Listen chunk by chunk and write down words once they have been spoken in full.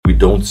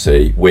don't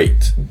say,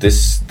 wait,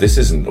 this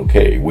isn't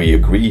okay. We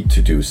agreed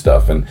to do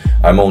stuff, and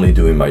I'm only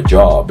doing my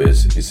job.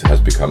 Has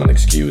become an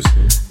excuse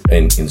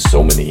in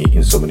so many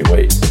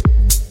ways.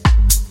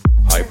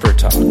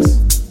 Hypertalks.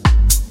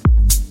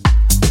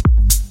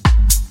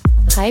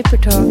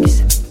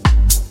 Hypertalks.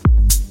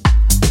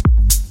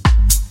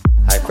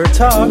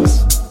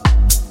 Hypertalks.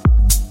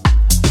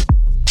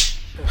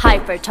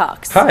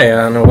 Hypertalks. Hi,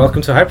 and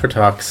welcome to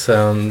Hypertalks.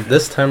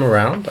 This time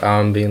around,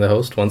 I'm being the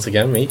host once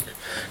again, me,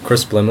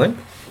 Chris Blimling.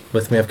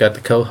 With me, I've got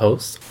the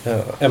co-hosts,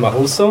 Emma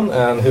Olsson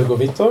and Hugo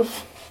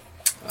Vittorf.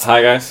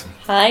 Hi, guys.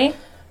 Hi.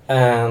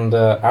 And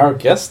our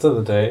guest of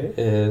the day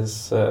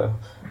is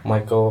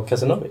Michael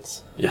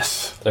Kazanovitz.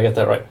 Yes. Did I get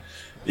that right?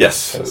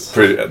 Yes.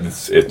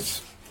 Yes.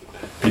 It's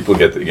people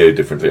get it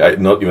differently.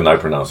 Not even I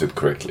pronounce it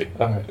correctly,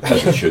 All right.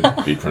 as it should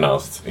be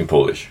pronounced in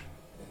Polish.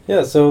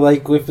 Yeah, so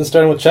we've been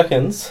starting with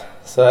check-ins.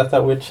 So I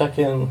thought we'd check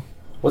in.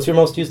 What's your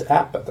most used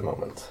app at the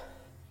moment?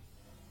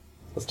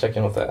 Let's check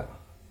in with that.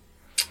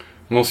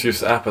 Most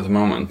used app at the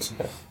moment.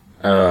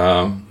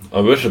 I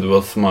wish it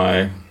was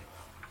my.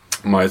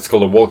 It's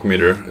called a walk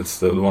meter. It's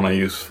the one I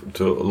use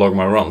to log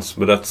my runs.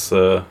 But that's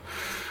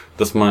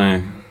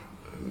my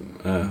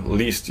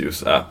least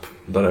used app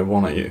that I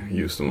want to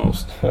use the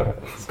most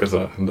because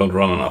I don't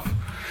run enough.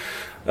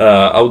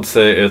 I would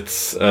say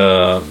it's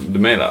the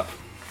mail app.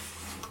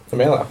 The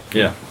mail app.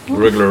 Yeah,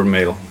 regular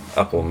mail.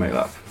 Apple Mail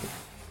app.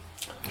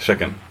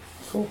 Check-in.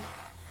 Cool.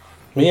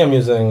 Me, I'm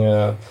using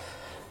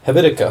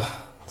Habitica.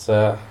 It's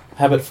a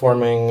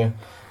habit-forming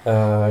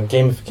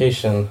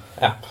gamification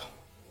app.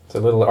 It's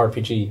a little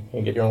RPG.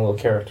 You get your own little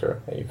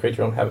character, and you create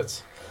your own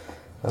habits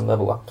and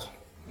level up.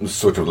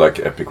 Sort of like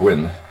Epic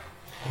Win. I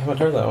haven't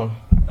heard that one.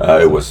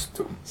 It was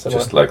Similar.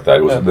 just like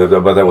that. It was,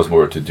 but that was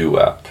more a to-do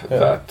app. Yeah.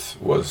 That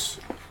was.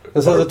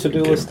 This has a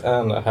to-do list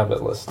and a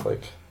habit list.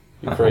 Like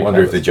you I create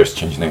wonder if habits. they just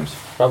changed names.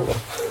 Probably.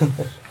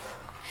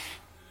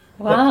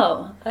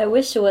 Wow. I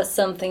wish it was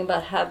something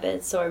about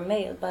habits or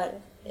mail,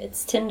 but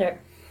it's Tinder.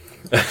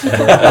 Of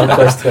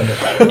course, Tinder.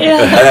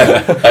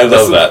 Yeah. I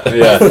love that.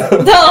 Yeah,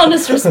 The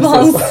honest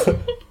response.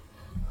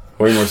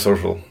 way more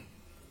social.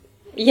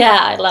 Yeah,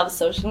 I love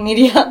social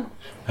media.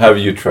 Have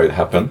you tried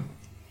Happen?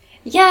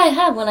 Yeah, I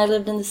have when I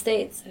lived in the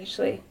States,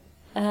 actually.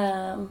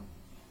 Have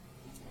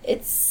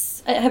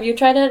you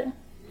tried it?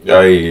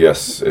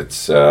 Yes.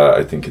 It's.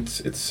 I think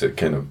it's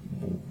kind of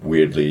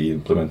weirdly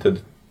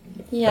implemented.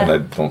 Yeah. And I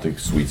don't think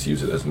Swedes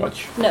use it as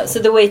much. No, so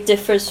the way it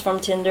differs from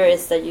Tinder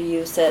is that you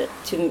use it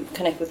to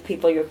connect with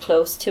people you're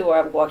close to or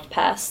have walked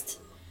past,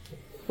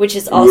 which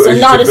is also It's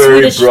not a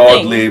very Swedish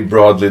thing.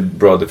 broad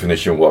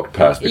definition walk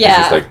past because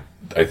Yeah. it's like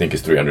I think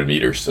it's 300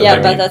 meters. So Yeah, I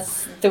but mean,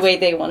 that's the way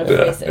they want to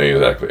phrase it.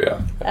 exactly.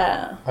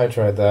 Yeah. I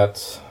tried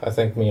that. I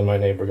think me and my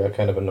neighbor got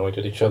kind of annoyed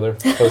at each other.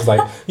 I was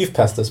like, "You've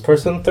passed this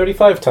person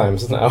 35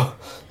 times now."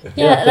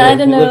 Yeah, okay, I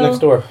don't we live know. next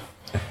door.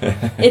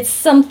 It's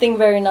something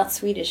very not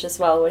Swedish as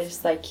well, where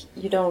it's like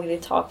you don't really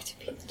talk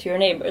to your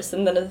neighbors,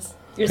 and then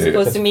you're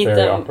supposed It's to meet very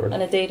them awkward. on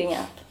a dating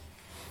app.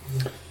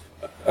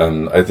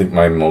 And I think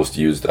my most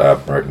used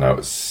app right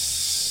now,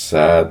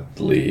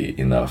 sadly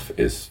enough,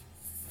 is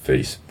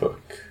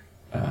Facebook.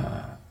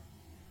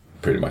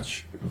 Pretty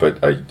much,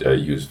 but I do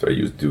use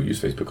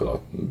Facebook a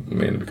lot,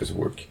 mainly because of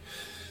work.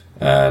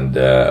 And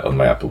on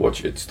my Apple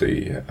Watch, it's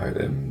the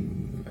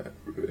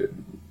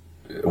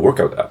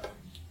workout app.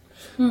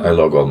 I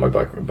log all my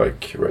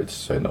bike rides,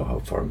 so I know how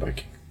far I'm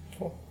biking.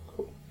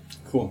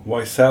 Cool.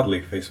 Why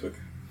sadly Facebook?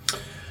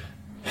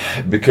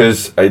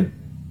 Because I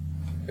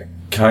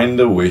kind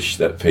of wish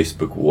that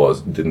Facebook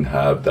didn't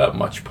have that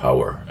much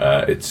power.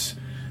 It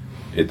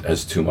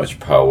has too much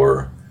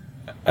power,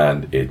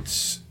 and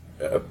it's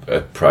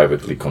a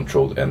privately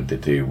controlled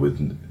entity with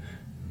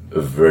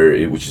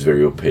which is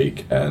very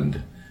opaque.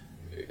 And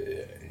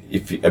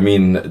it's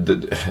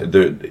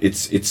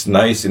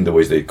nice in the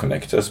ways they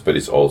connect us, but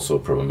it's also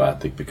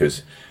problematic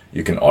because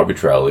you can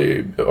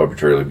arbitrarily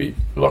be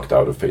locked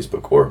out of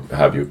Facebook or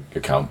have your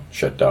account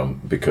shut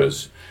down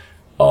because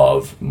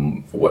of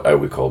what I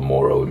would call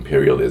moral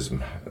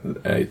imperialism.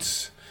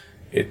 It's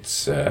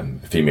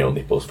female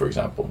nipples, for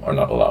example, are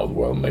not allowed,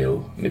 while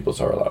male nipples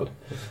are allowed.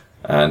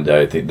 And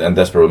I think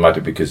that's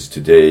problematic because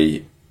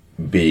today,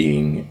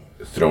 being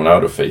thrown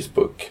out of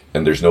Facebook,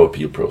 and there's no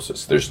appeal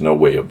process. There's no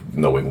way of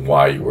knowing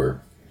why you were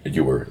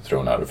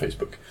thrown out of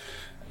Facebook,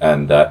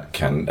 and that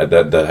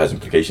has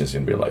implications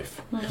in real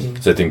life. Mm-hmm.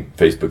 So I think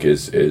Facebook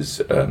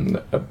is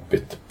a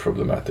bit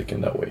problematic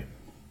in that way.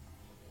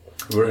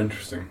 Very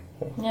interesting.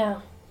 Yeah.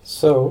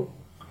 So,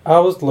 I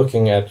was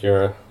looking at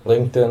your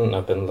LinkedIn.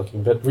 I've been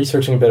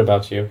researching a bit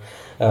about you,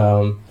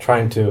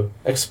 trying to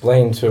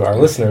explain to our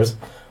listeners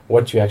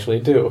what you actually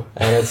do.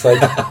 And it's like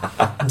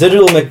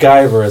digital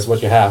MacGyver is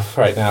what you have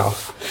right now.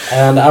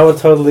 And I would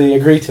totally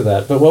agree to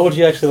that. But what would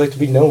you actually like to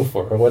be known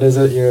for? Or what is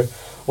it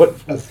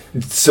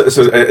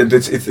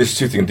There's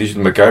two things.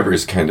 Digital MacGyver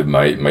is kind of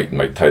my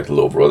title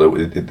overall.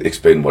 It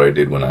explained what I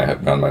did when I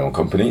had ran my own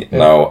company. Yeah.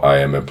 Now I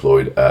am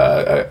employed.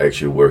 I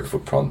actually work for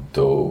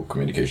Pronto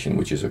Communication,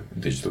 which is a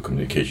digital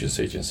communications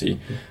agency,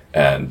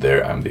 and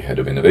there I'm the head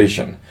of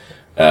innovation.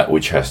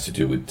 which has to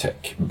do with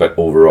tech. But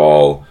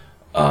overall,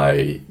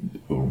 I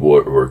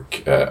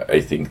work.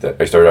 I think that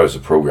I started out as a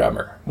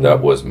programmer.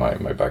 That was my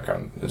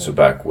background. And so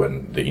back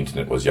when the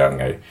internet was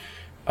young,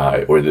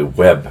 or the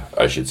web,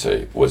 I should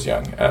say, was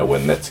young.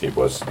 When Netscape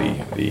was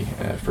the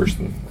first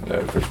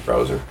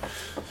browser.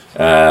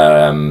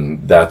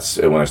 That's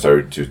when I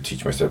started to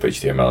teach myself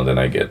HTML, and then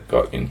I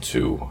got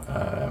into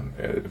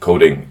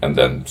coding, and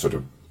then sort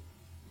of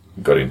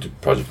got into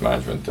project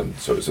management, and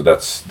so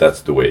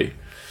that's the way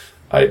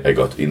I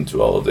got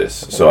into all of this.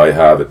 So I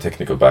have a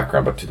technical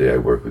background, but today I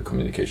work with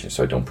communication,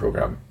 so I don't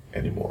program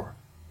anymore.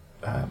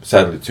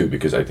 Sadly, too,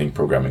 because I think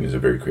programming is a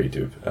very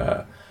creative.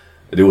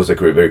 It was a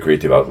very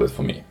creative outlet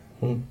for me.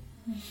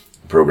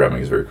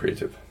 Programming is very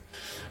creative.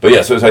 But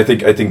yeah, so I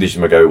think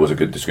Digital MacGyver was a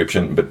good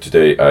description. But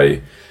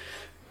today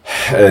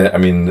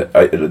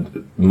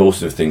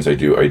most of the things I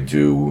do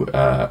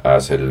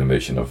as head of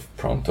innovation of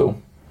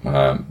Pronto,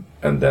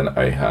 and then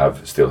I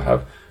still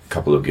have a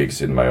couple of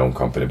gigs in my own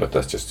company, but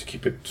that's just to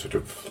keep it sort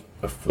of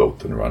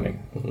afloat and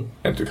running,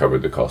 and to cover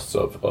the costs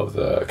of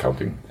the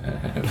accounting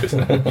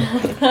business.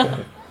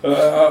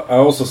 I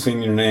also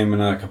seen your name in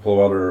a couple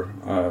of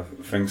other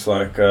things,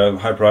 like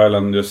Hyper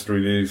Island just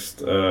released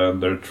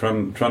their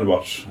Trend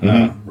Watch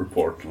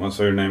report. I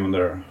saw your name in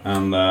there,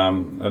 and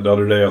the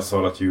other day I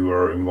saw that you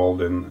were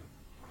involved in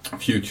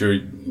future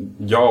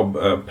job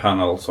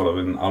panel sort of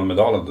in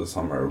Almedalen this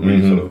summer, where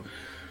you sort of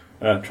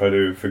try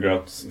to figure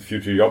out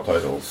future job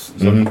titles.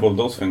 So all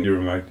those things you're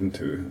invited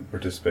into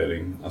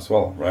participating as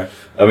well, right?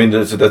 I mean,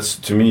 that's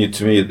to me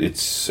it's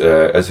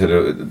as head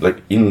of,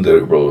 like, in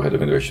the role of head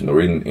of innovation,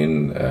 or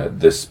in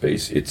this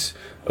space, it's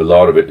a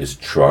lot of it is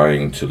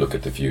trying to look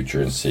at the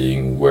future and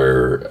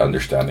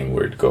understanding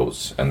where it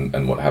goes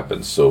and what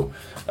happens. So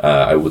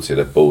I would say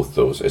that both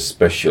those,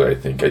 especially I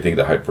think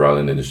the Hyper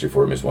Island Industry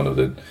Forum is one of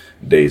the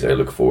days I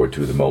look forward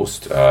to the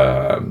most.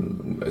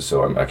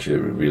 So I'm actually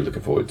really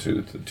looking forward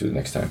to the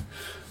next time.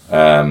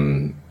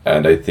 And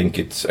I think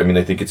it's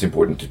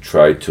important to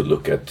try to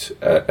look at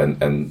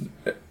and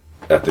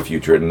at the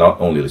future, and not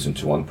only listen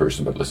to one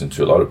person, but listen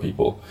to a lot of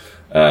people.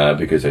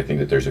 Because I think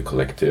that there's a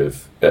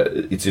collective.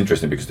 It's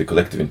interesting because the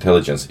collective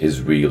intelligence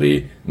is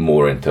really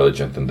more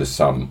intelligent than the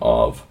sum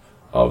of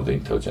the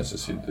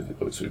intelligences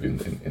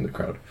in the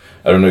crowd.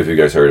 I don't know if you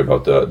guys heard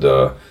about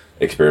the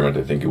experiment.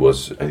 I think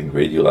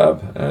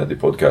Radiolab, the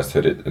podcast,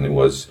 had it, and it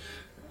was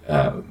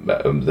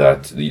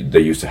that they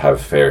used to have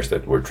fairs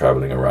that were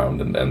traveling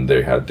around, and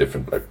they had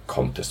different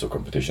contests or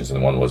competitions,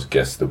 and one was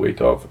guess the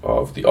weight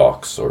of the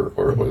ox or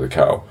the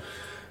cow.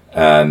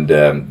 And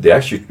they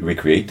actually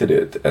recreated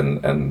it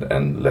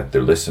and let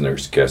their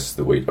listeners guess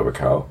the weight of a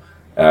cow.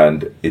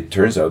 And it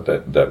turns out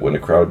that when a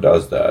crowd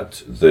does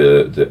that,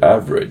 the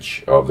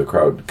average of the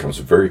crowd comes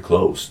very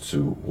close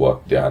to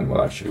what the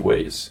animal actually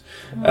weighs.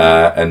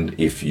 And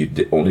if you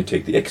only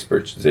take the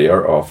experts, they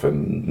are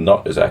often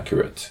not as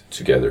accurate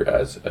together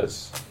as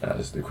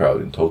the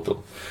crowd in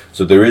total.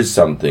 So there is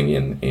something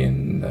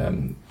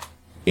in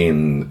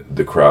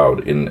the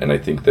crowd, and I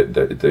think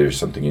that there's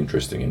something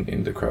interesting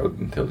in the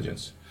crowd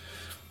intelligence.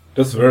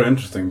 That's very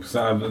interesting, because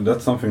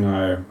that's something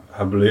I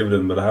have believed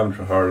in, but I haven't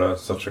heard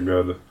such a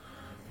good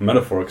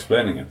metaphor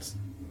explaining it,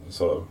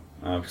 sort of.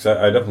 Because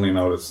I definitely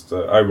noticed.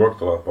 I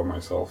worked a lot by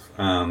myself,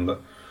 and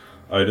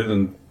I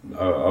didn't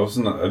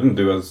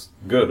do as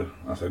good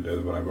as I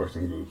did when I worked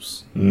in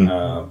groups.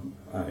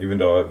 Even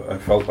though I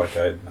felt like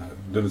I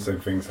did the same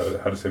things, I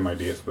had the same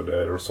ideas, but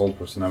the result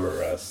was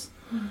never as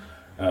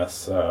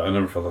I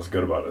never felt as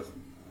good about it,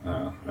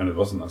 and it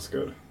wasn't as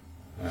good.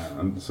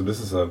 And so this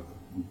is the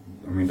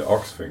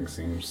ox thing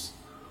seems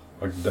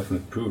like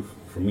definite proof,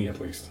 for me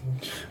at least.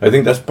 I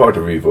think that's part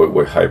of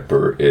where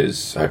Hyper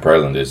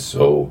Island is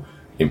so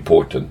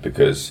important,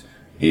 because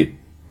it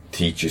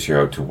teaches you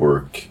how to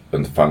work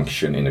and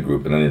function in a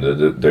group, and then in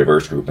a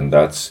diverse group, and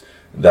that's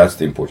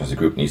the importance. The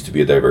group needs to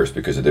be diverse,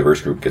 because a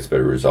diverse group gets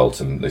better results,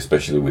 and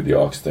especially with the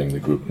ox thing, the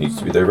group needs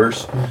to be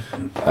diverse.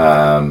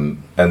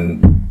 And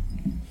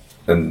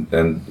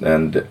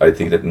I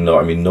think that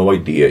no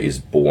idea is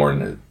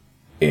born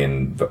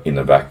in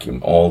a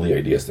vacuum. All the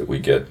ideas that we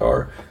get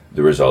are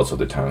the results of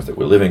the times that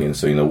we're living in.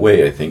 So in a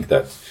way, I think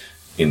that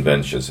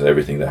inventions,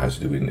 everything that has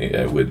to do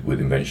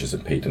with inventions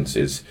and patents,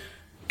 is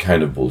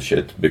kind of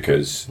bullshit,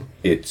 because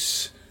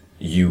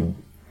you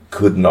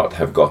could not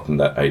have gotten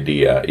that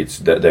idea. It's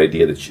the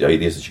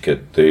ideas that you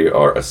get, they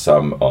are a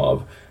sum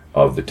of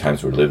the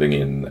times we're living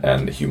in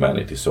and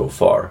humanity so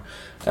far.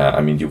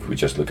 If we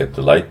just look at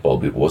the light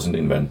bulb, it wasn't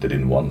invented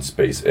in one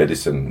space.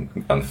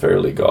 Edison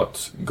unfairly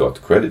got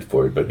credit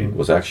for it, but it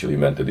was actually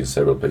invented in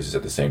several places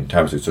at the same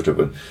time. So it's sort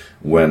of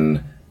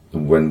when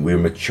we're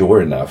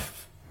mature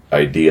enough,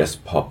 ideas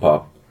pop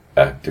up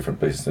at different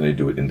places, and they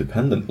do it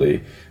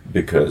independently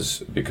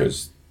because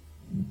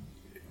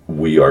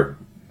we are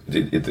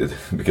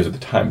because of the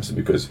times,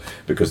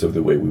 because of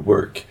the way we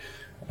work.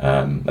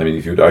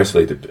 If you would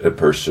isolate a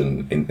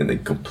person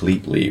in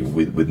completely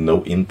with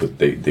no input,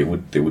 they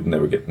would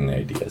never get any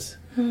ideas.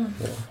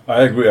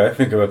 I agree. I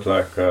think of it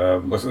like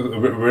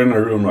we're in a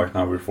room right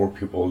now with 4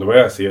 people. The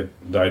way I see it,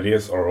 the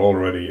ideas are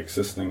already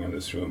existing in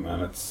this room,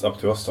 and it's up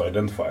to us to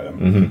identify them.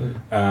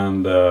 Mm-hmm.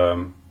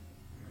 And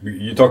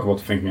you talk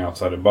about thinking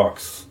outside the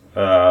box.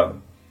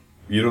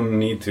 You don't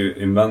need to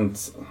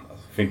invent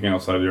thinking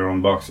outside your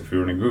own box if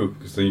you're in a group,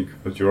 because then you can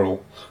put your own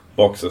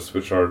boxes,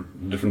 which are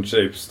different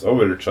shapes,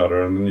 over each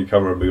other, and then you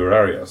cover a bigger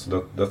area.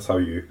 So that's how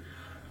you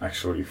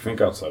actually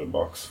think outside the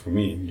box. For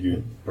me,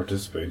 you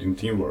participate in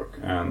teamwork,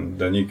 and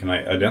then you can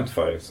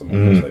identify some of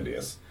those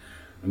ideas.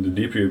 And the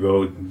deeper you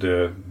go,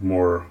 the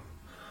more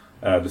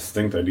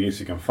distinct ideas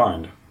you can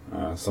find.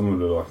 Some of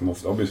the like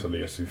most obvious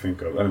ideas you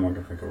think of, anyone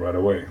can think of right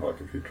away,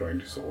 like if you're trying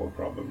to solve a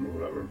problem or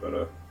whatever.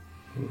 But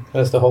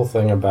that's the whole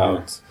thing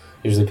about.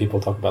 Usually people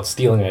talk about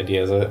stealing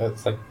ideas.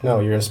 It's like, no,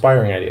 you're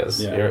inspiring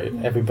ideas. Yeah.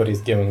 Everybody's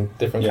giving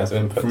different kinds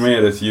of inputs. For me,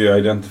 it is you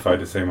identify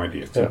the same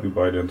idea. 2 Yeah.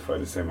 people identify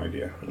the same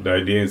idea. The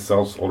idea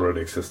itself already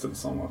existed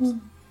somewhat.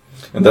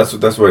 And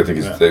that's what I think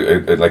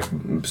is like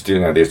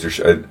stealing ideas.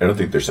 I don't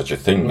think there's such a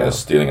thing as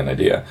stealing an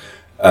idea.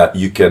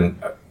 You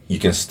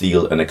can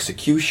steal an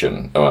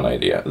execution of an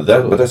idea.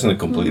 But that's a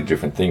completely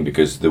different thing,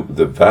 because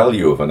the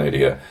value of an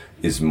idea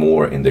is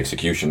more in the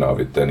execution of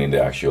it than in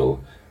the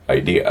actual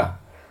idea.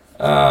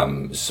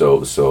 And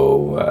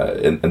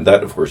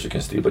that of course you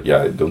can steal, but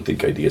I don't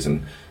think ideas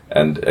and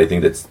I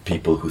think that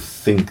people who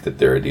think that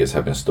their ideas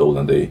have been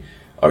stolen, they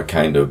are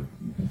kind of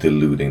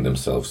deluding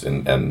themselves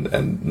and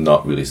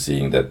not really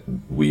seeing that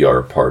we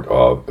are part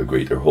of a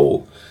greater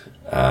whole,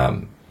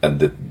 and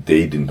that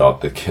they did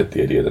not get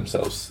the idea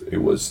themselves.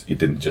 It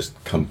didn't just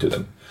come to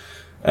them.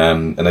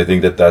 And I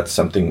think that that's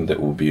something that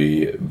would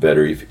be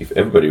better if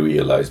everybody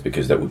realized,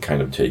 because that would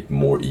kind of take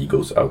more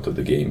egos out of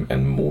the game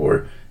and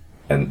more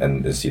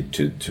and see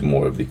to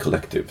more of the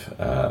collective,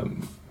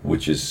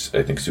 which is,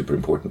 I think, super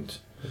important.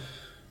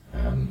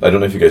 I don't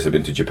know if you guys have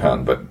been to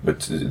Japan,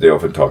 but they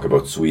often talk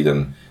about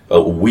Sweden. I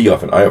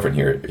often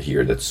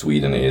hear that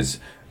Sweden is,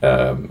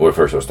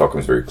 first of all, Stockholm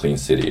is a very clean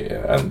city,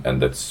 and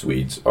that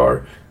Swedes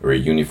are very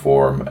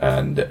uniform,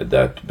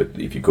 but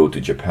if you go to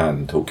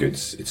Japan, Tokyo,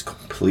 it's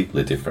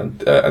completely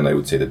different, and I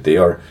would say that they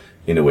are,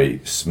 in a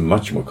way,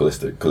 much more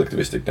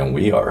collectivistic than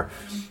we are.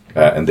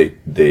 And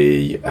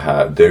they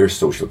have their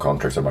social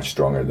contracts are much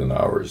stronger than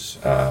ours,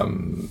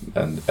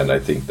 and I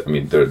think, I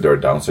mean, there are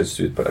downsides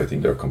to it, but I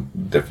think there are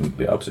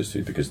definitely upsides to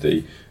it, because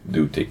they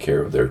do take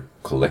care of their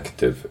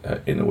collective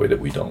in a way that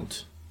we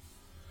don't,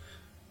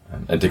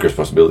 and take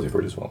responsibility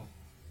for it as well.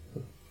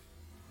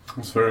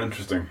 That's very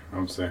interesting, I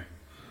would say.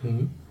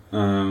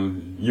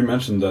 Mm-hmm. You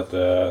mentioned that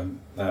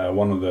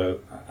one of the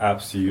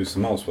apps you use the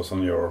most was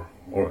on your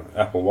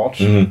Apple Watch.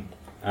 Mm-hmm.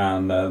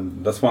 And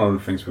that's one of the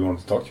things we want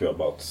to talk to you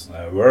about,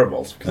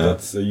 wearables. Because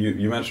that's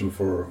you mentioned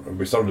before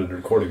we started the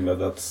recording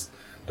that's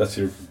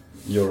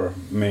your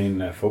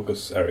main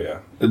focus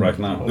area right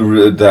now.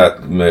 That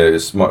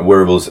smart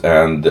wearables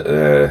and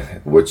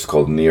what's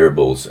called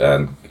nearables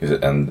and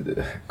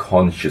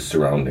conscious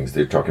surroundings.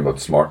 They're talking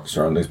about smart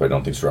surroundings, but I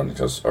don't think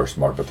surroundings are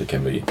smart, but they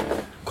can be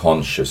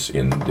conscious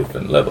in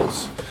different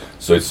levels.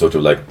 So it's sort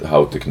of like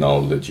how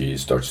technology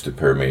starts to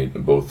permeate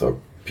both our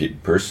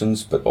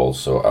persons, but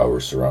also our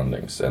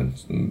surroundings, and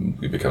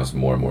it becomes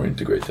more and more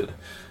integrated,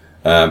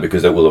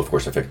 because that will of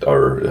course affect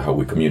how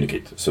we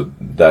communicate. So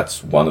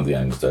that's one of the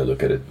angles that I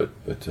look at it, but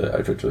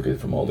I try to look at it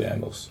from all the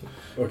angles.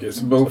 Okay,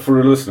 so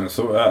for the listeners,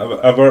 so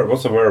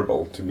what's a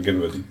wearable to begin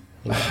with?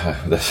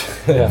 That's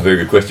a very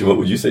good question. What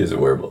would you say is a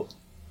wearable?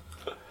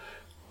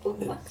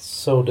 It's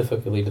so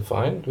difficultly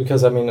defined,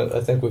 because I mean, I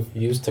think we've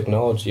used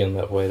technology in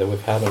that way that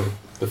we've had them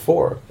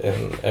before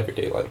in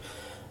everyday life.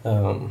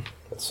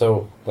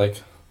 So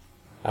like,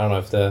 I don't know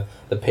if the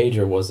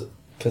pager was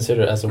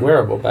considered as a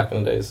wearable back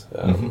in the days.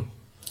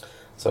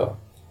 So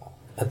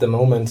at the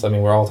moment, I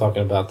mean, we're all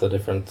talking about the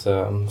different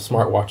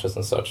smartwatches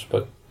and such,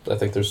 but I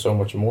think there's so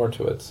much more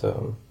to it. I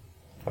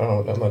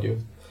don't know, about you.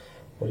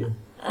 What do you?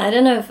 I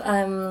don't know if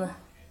I'm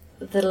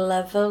the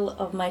level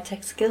of my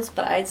tech skills,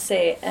 but I'd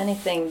say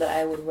anything that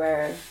I would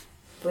wear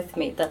with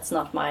me that's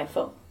not my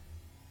phone.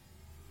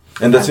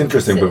 And that's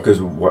interesting,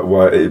 because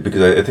why?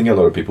 Because I think a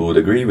lot of people would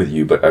agree with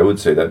you, but I would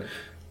say that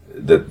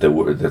that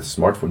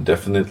smartphone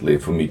definitely,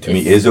 to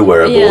me is a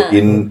wearable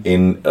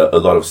in a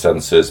lot of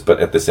senses, but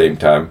at the same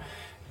time,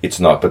 it's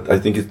not. But I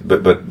think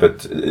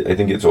I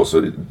think it's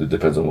also, it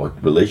depends on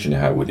what relation you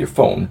have with your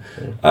phone,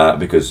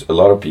 because a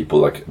lot of people,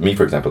 like me,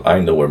 for example, I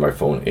know where my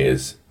phone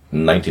is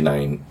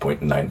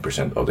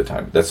 99.9% of the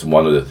time. That's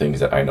one of the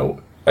things that I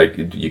know.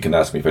 You can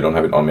ask me, if I don't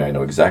have it on me, I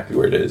know exactly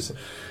where it is.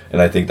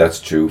 And I think that's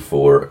true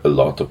for a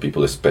lot of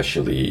people,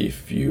 especially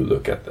if you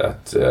look at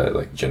that,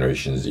 like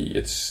Generation Z,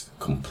 it's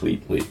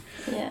completely...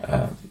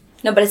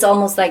 No, but it's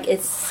almost like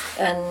it's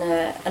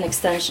an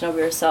extension of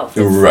yourself.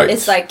 Right.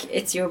 It's like,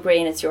 it's your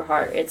brain, it's your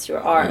heart, it's your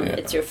arm,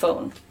 it's your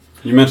phone.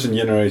 You mentioned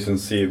Generation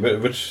Z,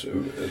 which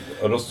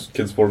are those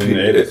kids born in the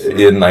 80s?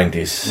 In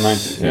 90s.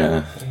 90s,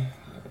 yeah.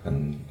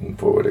 And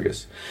forward, I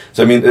guess.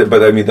 So I mean,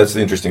 that's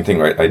the interesting thing,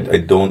 right? I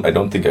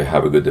don't think I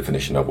have a good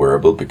definition of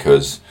wearable,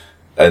 because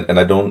and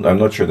I'm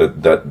not sure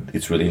that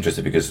it's really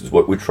interesting, because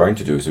what we're trying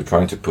to do is we're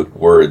trying to put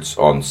words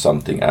on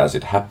something as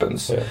it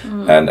happens. Yeah.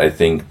 And I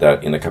think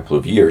that in a couple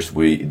of years,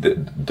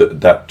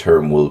 that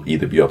term will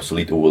either be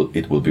obsolete or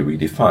it will be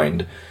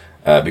redefined.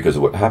 Because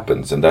of what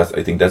happens, and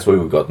I think that's why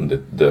we've gotten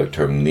the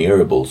term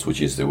nearables,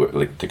 which is the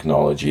like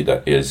technology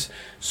that is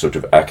sort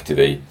of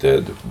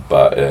activated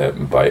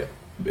by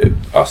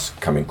us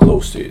coming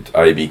close to it.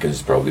 iBeacon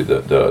is probably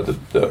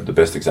the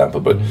best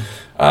example, but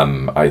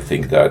I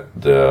think that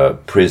the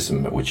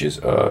Prism, which is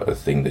a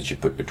thing that you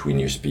put between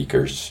your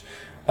speakers,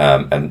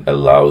 and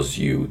allows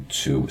you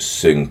to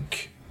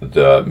sync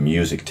the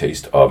music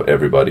taste of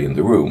everybody in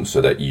the room,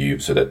 so that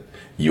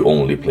you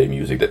only play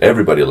music that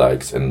everybody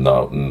likes and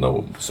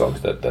no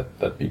songs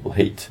that people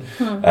hate.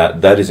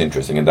 That is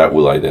interesting, and that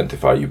will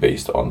identify you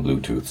based on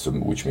Bluetooth,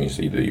 which means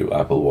either your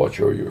Apple Watch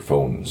or your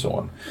phone and so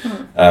on.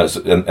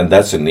 And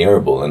that's a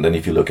nearable. And then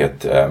if you look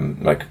at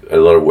like a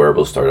lot of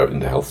wearables start out in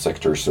the health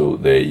sector, so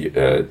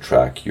they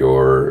track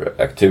your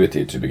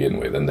activity to begin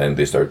with, and then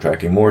they start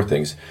tracking more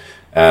things.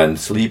 And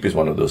sleep is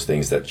one of those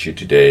things that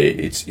today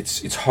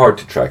it's hard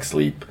to track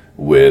sleep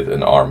with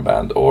an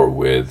armband or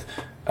with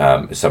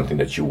something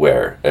that you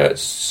wear.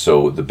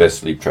 So the best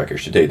sleep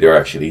trackers today, they're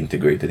actually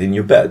integrated in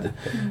your bed.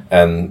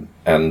 And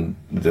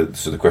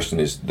so the question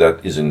is, that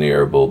is a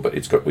nearable, but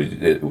it's got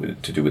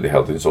to do with the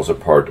health. And it's also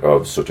part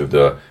of sort of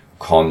the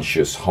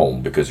conscious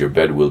home, because your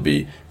bed will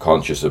be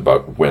conscious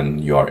about when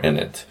you are in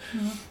it.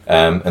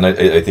 And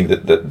I think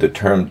that the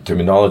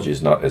terminology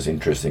is not as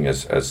interesting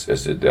as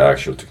the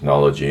actual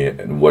technology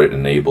and what it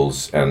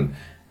enables and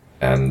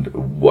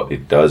what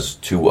it does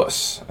to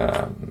us.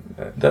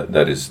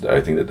 That is,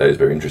 I think that is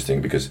very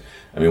interesting, because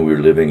I mean we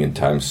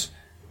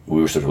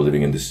were sort of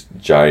living in this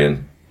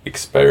giant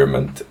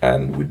experiment,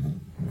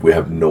 and we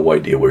have no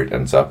idea where it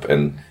ends up,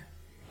 and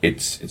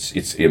it's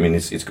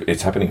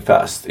happening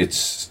fast.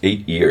 It's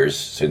 8 years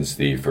since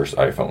the first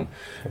iPhone,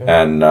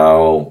 and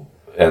now.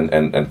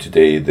 And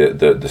today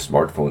the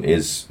smartphone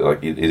is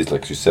like it is,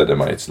 like you said,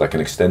 Emma, it's like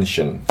an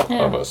extension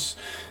of us.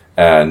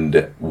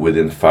 And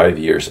within 5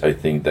 years, I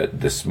think that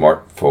the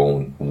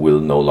smartphone will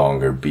no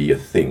longer be a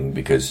thing,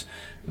 because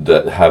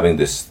having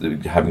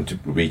to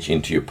reach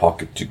into your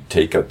pocket to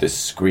take out this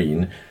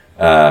screen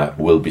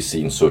will be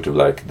seen sort of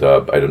like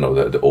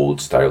the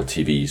old style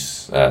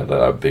TVs that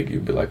are big.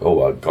 You'd be like,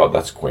 oh God,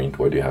 that's quaint.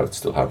 Why do you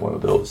still have one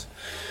of those?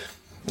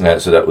 So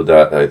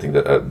I think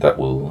that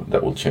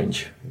will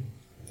change.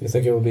 Do you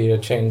think it will be a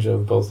change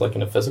of both, like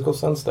in a physical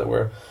sense, that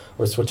we're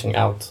switching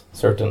out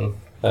certain,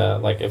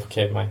 like if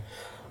my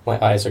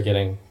eyes are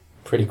getting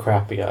pretty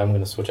crappy, I'm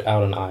going to switch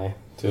out an eye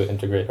to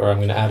integrate, or I'm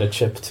going to add a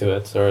chip to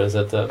it, or is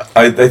it?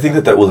 I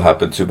think that will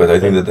happen too, but I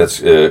think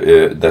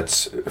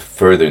that's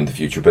further in the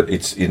future. But I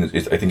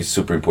think it's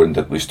super important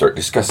that we start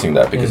discussing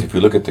that, because if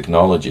we look at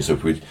technology, so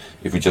if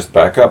we just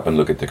back up and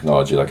look at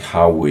technology, like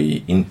how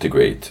we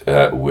integrate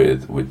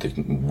with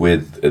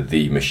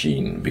the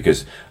machine,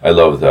 because I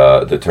love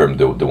the term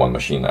the one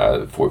machine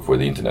for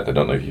the internet. I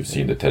don't know if you've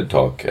seen the TED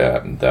Talk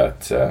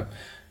that.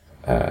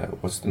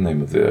 What's the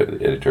name of the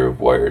editor of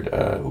Wired?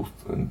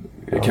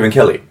 Kevin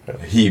Kelly.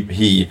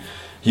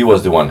 He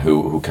was the one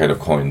who kind of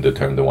coined the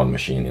term the one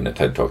machine in a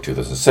TED Talk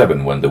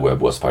 2007, when the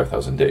web was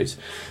 5,000 days.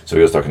 So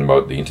he was talking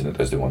about the internet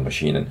as the one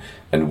machine,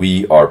 and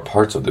we are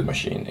parts of the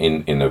machine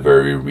in a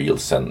very real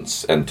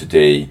sense. And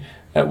today,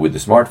 with the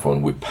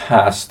smartphone, we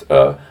passed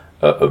a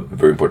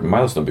very important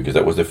milestone, because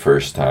that was the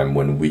first time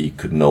when we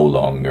could no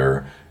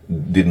longer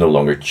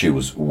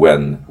choose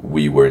when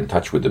we were in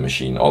touch with the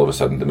machine. All of a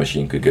sudden the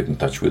machine could get in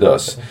touch with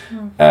us.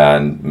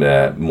 And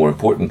more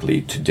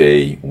importantly,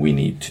 today we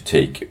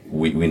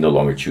no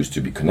longer choose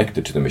to be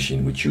connected to the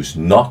machine. We choose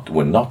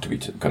when not to be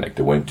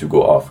connected, when to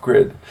go off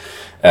grid.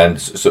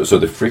 And so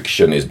the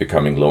friction is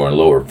becoming lower and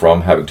lower,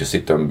 from having to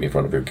sit down in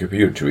front of your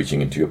computer to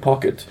reaching into your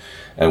pocket.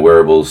 And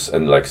wearables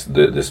and like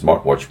the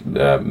smartwatch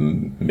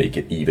make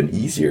it even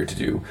easier to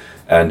do.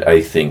 And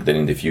I think that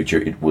in the future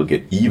it will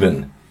get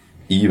even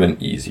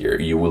easier.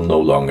 You will no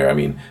longer,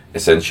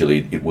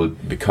 essentially it will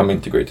become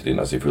integrated in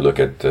us. If you look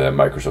at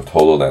Microsoft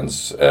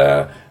HoloLens,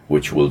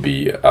 which will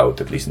be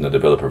out at least in the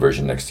developer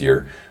version next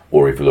year,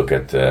 or if you look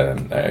at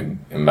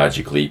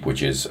Magic Leap,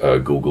 which is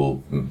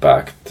Google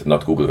backed,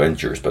 not Google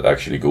Ventures, but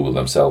actually Google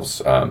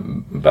themselves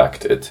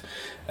backed it,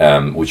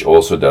 which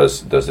also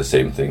does the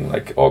same thing,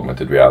 like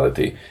augmented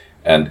reality.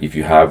 And if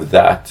you have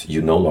that,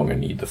 you no longer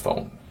need the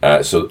phone.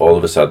 So all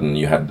of a sudden,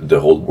 you have the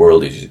whole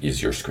world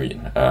is your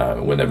screen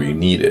whenever you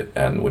need it,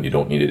 and when you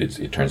don't need it,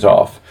 it turns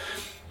off.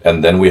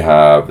 And then we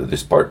have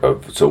this part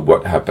of, so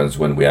what happens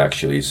when we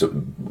actually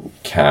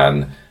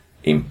can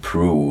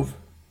improve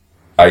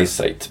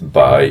eyesight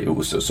by,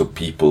 so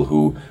people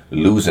who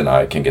lose an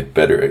eye can get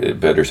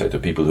better sight, or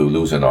people who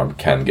lose an arm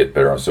can get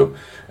better arm. So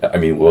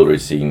we're already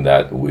seeing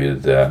that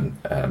with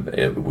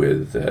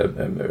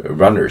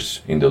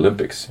runners in the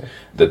Olympics.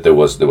 That there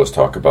was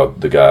talk about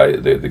the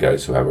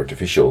guys who have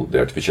artificial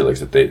legs,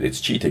 that it's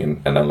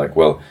cheating, and I'm like,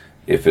 well,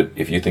 if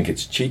you think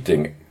it's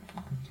cheating,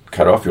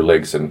 cut off your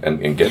legs and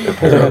get a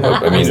pair of.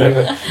 I mean,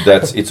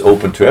 it's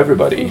open to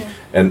everybody,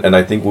 and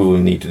I think we will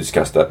need to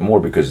discuss that more,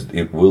 because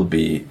it will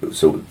be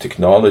so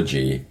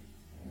technology.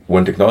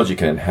 When technology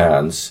can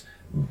enhance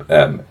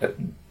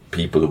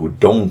people who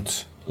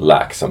don't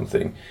lack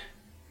something,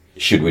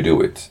 should we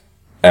do it,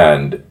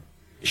 and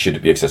should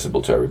it be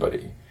accessible to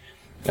everybody?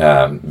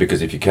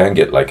 Because if you can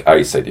get like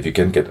eyesight, if you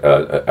can get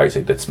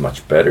eyesight that's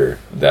much better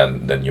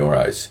than your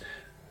eyes,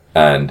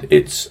 and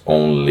it's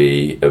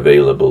only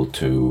available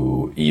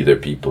to either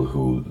people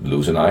who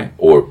lose an eye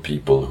or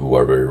people who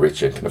are very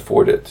rich and can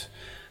afford it,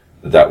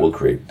 that will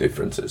create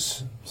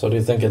differences. So do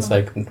you think it's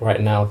like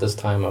right now at this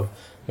time of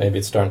maybe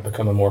it's starting to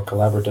become a more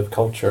collaborative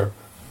culture,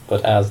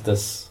 but as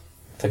this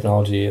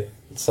technology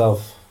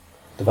itself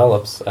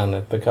develops and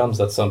it becomes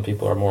that some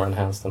people are more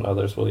enhanced than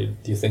others, do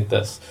you think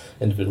this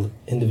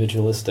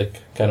individualistic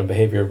kind of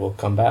behavior will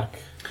come back?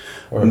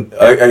 Or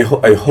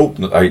I hope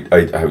not.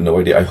 I have no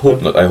idea. I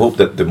hope not. I hope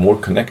that the more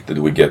connected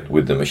we get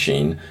with the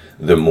machine,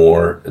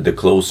 the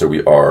closer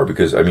we are.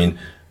 Because I mean,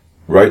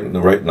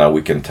 right now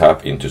we can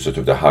tap into sort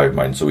of the hive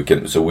mind, so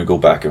we go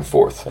back and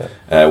forth.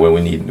 Yeah. When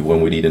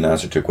we need an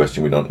answer to a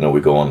question we don't know,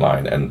 we go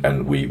online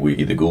and we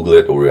either Google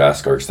it or we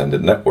ask our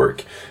extended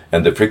network,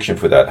 and the friction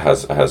for that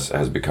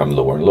has become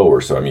lower and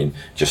lower. So I mean,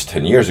 just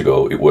 10 years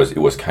ago it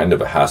was kind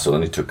of a hassle,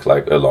 and it took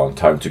like a long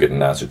time to get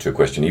an answer to a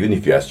question, even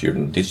if you asked your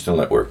digital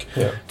network.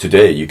 Yeah.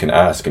 Today you can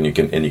ask and you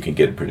can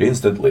get it pretty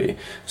instantly,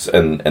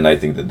 and I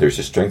think that there's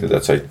a strength of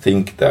that. So I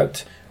think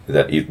that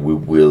we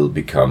will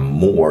become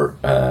more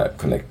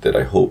connected.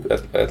 I hope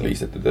at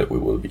least that we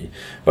will be.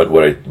 But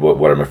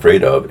what I'm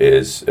afraid of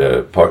is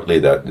partly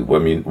that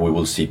we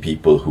will see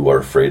people who are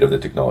afraid of the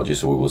technology.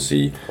 So we will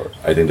see.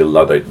 I think the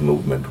Luddite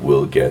movement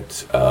will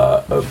get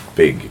a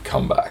big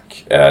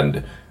comeback,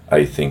 and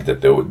I think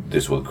that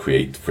this will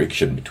create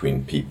friction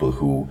between people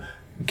who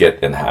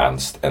get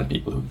enhanced and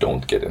people who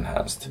don't get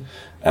enhanced.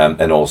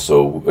 And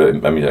also,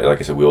 I mean, like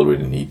I said, we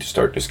already need to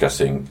start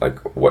discussing like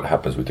what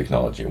happens with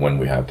technology when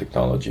we have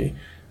technology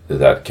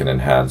that can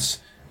enhance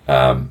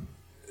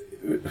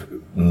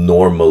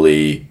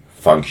normally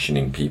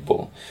functioning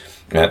people.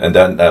 And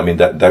then, I mean,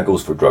 that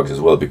goes for drugs as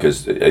well,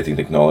 because I think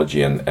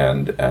technology and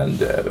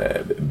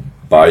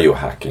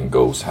biohacking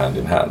goes hand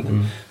in hand.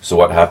 Mm. So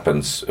what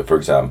happens, for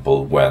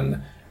example,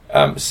 when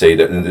say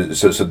that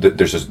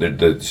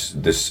there's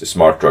this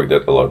smart drug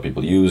that a lot of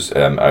people use.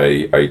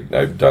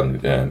 I've done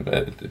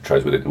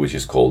tries with it, which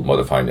is called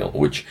modafinil,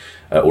 which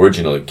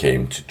originally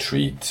came to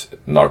treat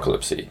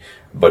narcolepsy.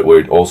 But what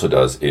it also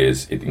does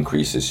is it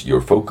increases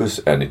your focus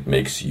and it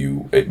makes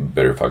you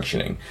better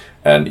functioning.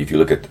 And if you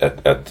look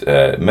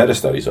at meta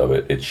studies of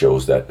it, it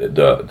shows that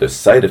the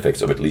side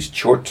effects of at least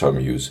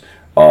short-term use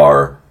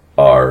are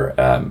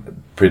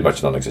pretty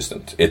much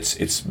non-existent.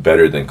 It's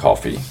better than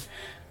coffee,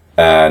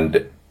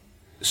 and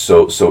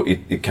so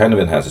it kind of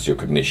enhances your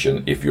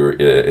cognition. If you're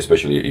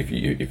especially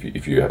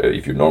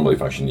if you're normally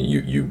functioning,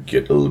 you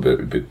get a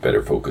little bit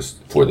better focus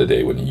for the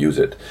day when you use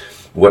it.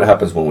 What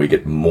happens when we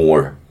get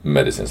more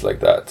medicines like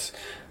that?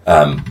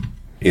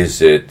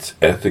 Is it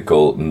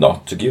ethical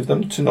not to give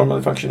them to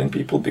normally functioning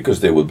people because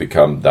they will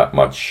become that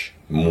much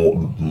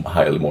more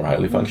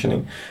highly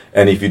functioning?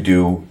 And if you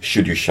do,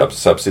 should you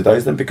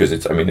subsidize them? Because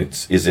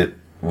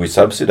we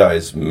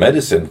subsidize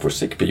medicine for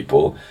sick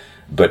people,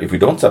 but if we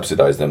don't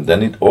subsidize them,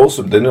 then all of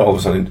a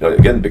sudden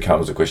again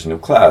becomes a question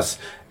of class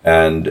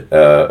and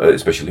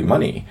especially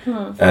money.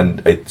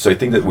 And so I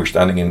think that we're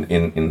standing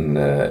in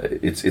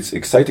it's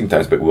exciting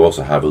times, but we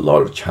also have a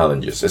lot of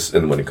challenges,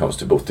 and when it comes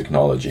to both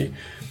technology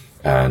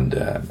and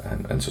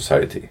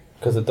society.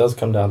 Because it does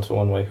come down to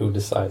one way: who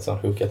decides on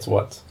who gets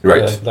what.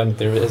 Right. Like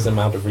there is an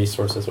amount of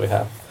resources we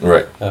have.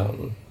 Right.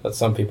 That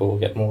some people will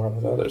get more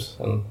than others,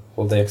 and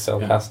will they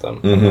excel past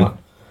them Mm-hmm. or not?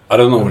 I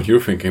don't know what you're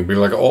thinking, but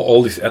like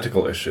all these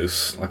ethical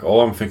issues, like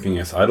all I'm thinking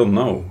is I don't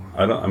know.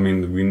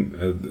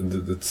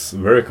 It's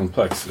very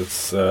complex.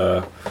 It's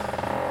I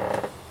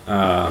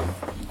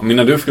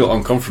do feel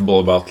uncomfortable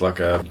about like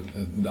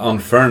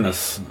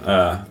unfairness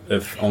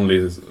if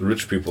only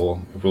rich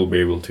people will be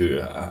able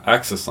to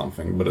access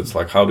something. But it's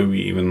like, how do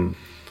we even?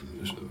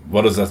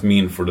 What does that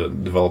mean for the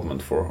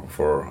development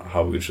for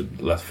how we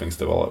should let things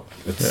develop?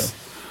 It's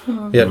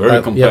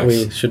very complex. Yeah,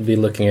 we should be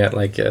looking at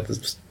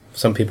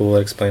some people will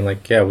explain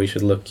we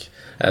should look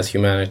as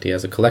humanity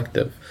as a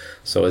collective.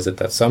 So is it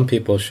that some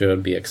people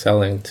should be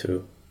excelling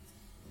to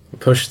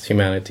push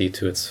humanity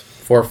to its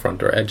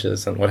forefront or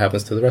edges, and what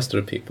happens to the rest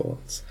of the people?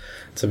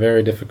 It's a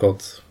very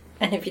difficult.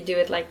 And if you do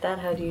it like that,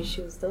 how do you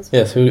choose those people?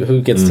 Yes,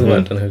 who gets to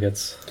what and who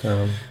gets...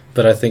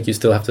 but I think you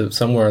still have to,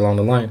 somewhere along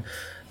the line,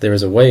 there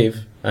is a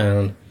wave,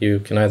 and you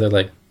can either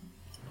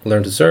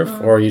learn to surf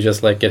or you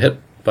just get hit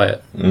by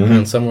it. Mm-hmm.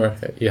 And somewhere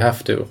you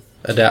have to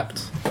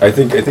adapt. I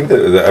think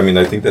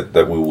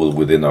that we will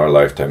within our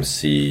lifetime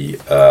see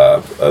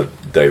a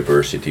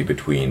diversity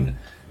between,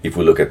 if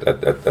we look at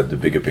the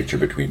bigger picture,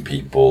 between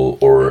people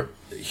or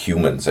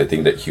humans. I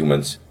think that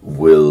humans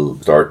will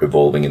start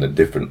evolving in a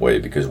different way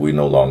because we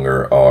no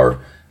longer are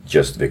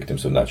just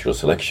victims of natural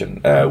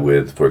selection.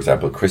 With, for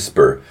example,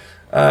 CRISPR,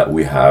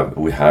 we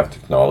have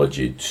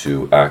technology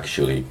to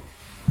actually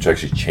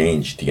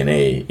change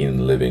DNA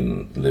in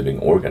living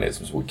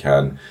organisms. We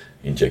can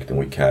inject and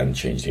we can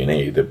change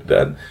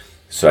DNA.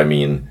 So I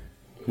mean,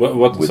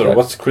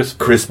 what's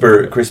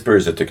CRISPR? CRISPR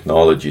is a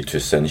technology to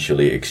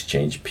essentially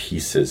exchange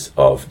pieces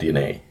of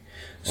DNA.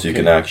 So you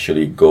can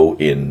actually go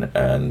in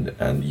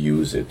and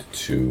use it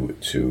to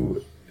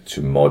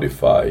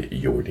modify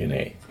your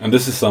DNA. And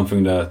this is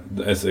something that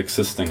is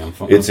existing.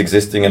 It's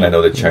existing, and I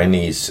know the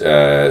Chinese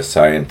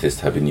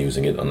scientists have been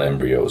using it on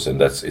embryos,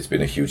 and it's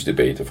been a huge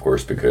debate, of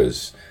course,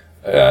 because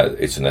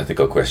it's an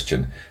ethical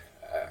question.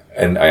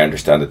 And I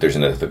understand that there's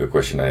an ethical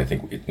question, and I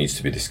think it needs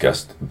to be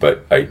discussed.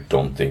 But I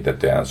don't think that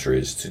the answer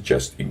is to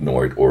just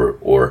ignore it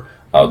or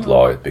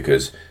outlaw it,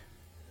 because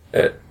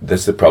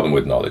that's the problem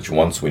with knowledge.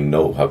 Once we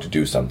know how to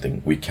do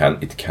something,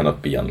 it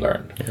cannot be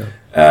unlearned,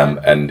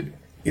 and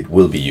it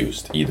will be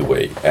used either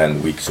way.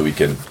 And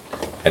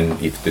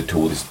if the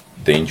tool is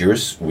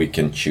dangerous, we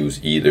can choose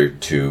either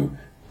to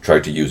try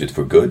to use it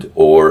for good,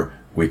 or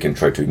we can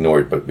try to ignore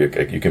it. But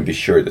you can be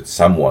sure that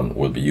someone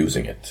will be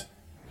using it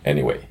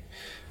anyway.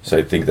 So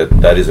I think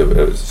that is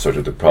a sort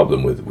of the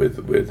problem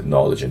with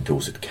knowledge and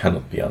tools. It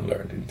cannot be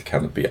unlearned. It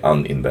cannot be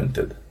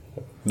uninvented.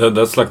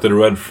 That's like the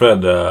red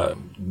thread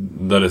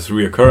that is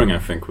reoccurring, I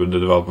think, with the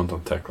development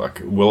of tech.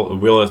 Like,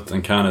 will it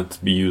and can it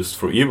be used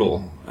for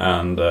evil?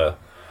 And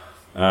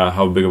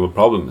how big of a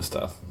problem is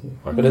that?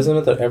 Like, but isn't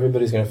it that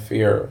everybody's going to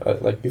fear,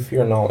 you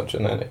fear knowledge,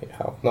 and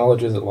anyhow,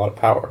 knowledge is a lot of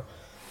power.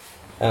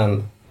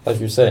 And like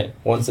you're saying,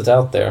 once it's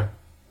out there,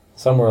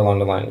 somewhere along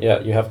the line,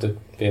 you have to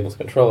be able to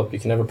control it. You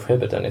can never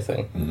prohibit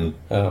anything.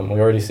 We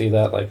already see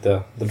that, like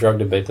the drug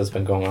debate that's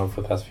been going on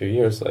for the past few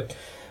years. Like,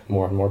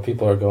 more and more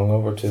people are going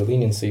over to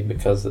leniency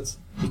because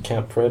you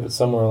can't prohibit.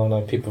 Somewhere along the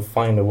line, people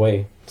find a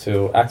way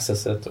to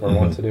access it or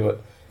want to do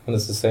it. And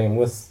it's the same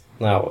with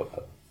now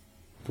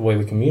the way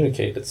we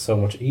communicate. It's so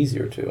much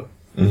easier to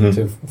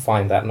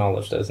find that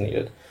knowledge that is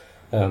needed.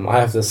 I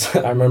have this.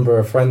 I remember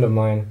a friend of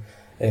mine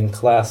in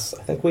class.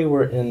 I think we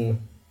were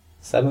in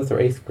 7th or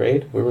 8th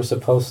grade. We were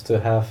supposed to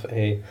have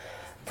a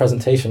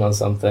presentation on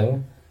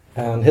something,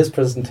 and his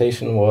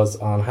presentation was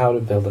on how to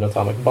build an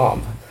atomic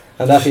bomb.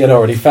 And that he had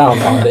already found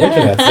on the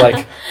internet. It's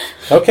like,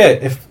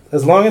 okay,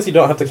 as long as you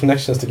don't have the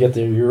connections to get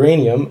the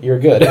uranium, you're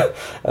good.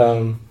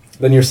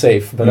 Then you're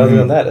safe. But other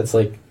than that, it's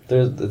like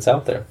it's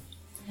out there.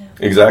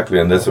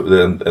 Exactly, and that's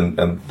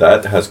and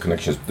that has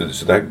connections.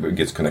 So that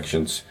gets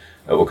connections,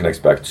 or connects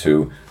back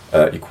to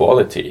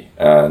equality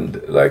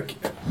and like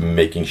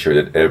making sure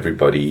that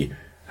everybody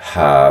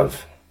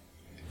have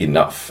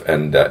enough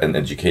and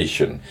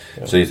education.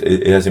 Yeah. So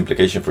it has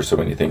implication for so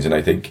many things, and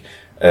I think.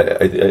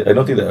 I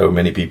don't think there are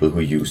many people who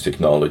use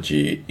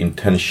technology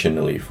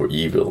intentionally for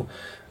evil,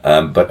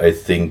 but I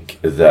think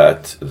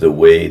that the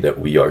way that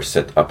we are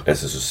set up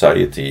as a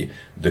society,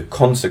 the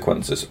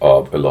consequences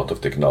of a lot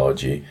of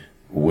technology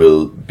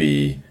will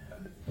be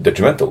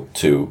detrimental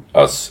to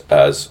us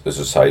as a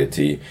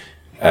society.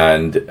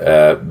 And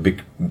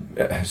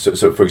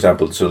so for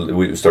example,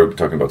 we started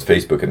talking about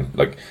Facebook, and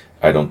like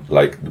I don't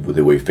like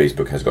the way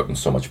Facebook has gotten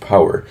so much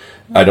power.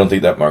 I don't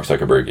think that Mark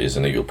Zuckerberg is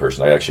an evil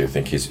person. I actually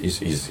think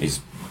he's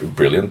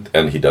brilliant,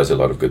 and he does a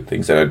lot of good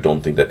things. And I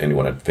don't think that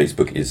anyone at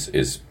Facebook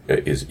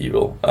is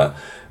evil.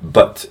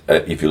 But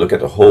if you look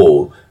at the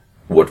whole,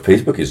 what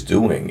Facebook is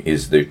doing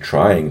is they're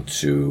trying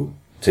to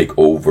take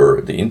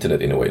over the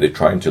internet in a way. They're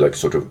trying to like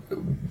sort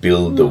of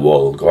build the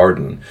walled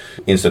garden.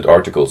 Instant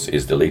articles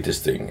is the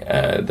latest thing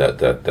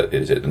that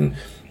is it. And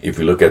if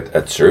we look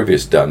at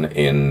surveys done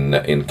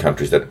in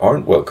countries that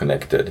aren't well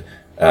connected,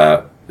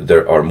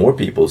 there are more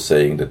people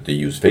saying that they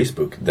use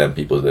Facebook than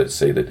people that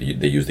say that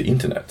they use the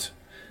internet,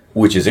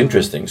 which is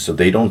interesting. So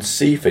they don't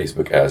see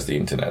Facebook as the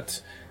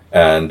internet.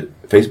 And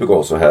Facebook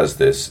also has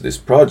this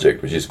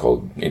project which is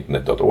called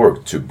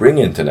internet.org to bring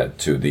internet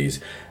to these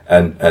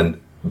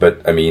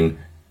but I mean,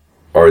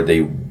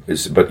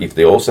 but if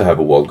they also have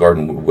a walled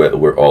garden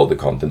where all the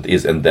content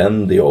is, and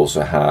then they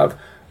also have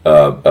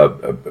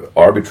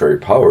arbitrary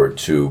power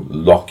to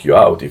lock you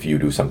out if you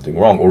do something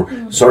wrong, or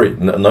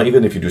not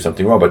even if you do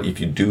something wrong, but if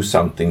you do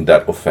something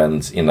that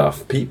offends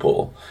enough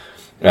people.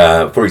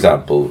 For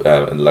example,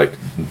 like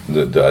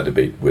the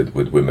debate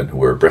with women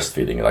who are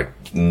breastfeeding, like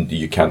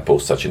you can't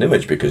post such an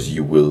image because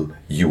you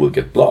will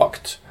get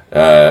blocked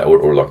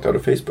or locked out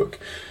of Facebook.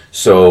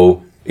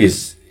 So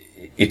it's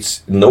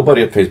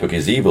nobody at Facebook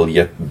is evil,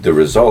 yet the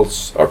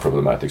results are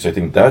problematic. So I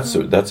think that's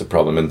a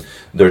problem, and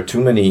there are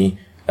too many.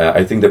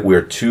 I think that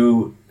we're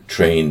too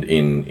trained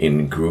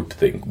in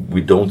groupthink.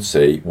 We don't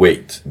say,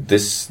 wait,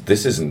 this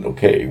isn't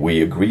okay.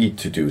 We agreed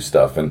to do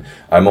stuff, and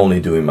I'm only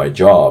doing my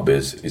job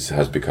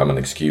has become an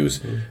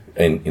excuse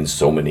in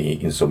so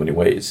many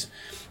ways.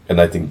 And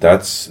I think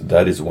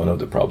that is one of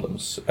the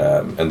problems.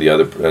 And the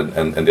other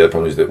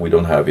problem is that we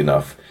don't have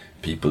enough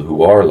people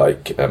who are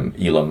like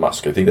Elon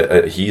Musk. I think that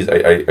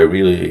I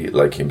really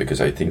like him because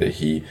I think that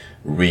he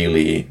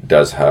really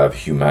does have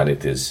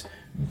humanity's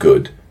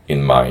good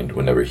in mind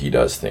whenever he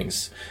does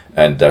things,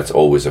 and that's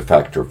always a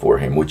factor for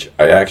him, which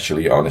I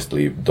actually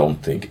honestly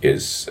don't think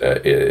is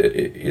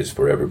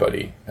for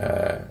everybody.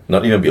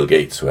 Not even Bill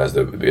Gates, who has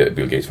the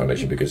Bill Gates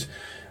Foundation, because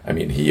I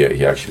mean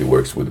he actually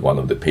works with one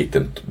of the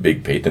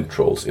big patent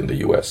trolls in the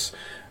U.S.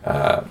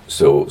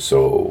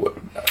 So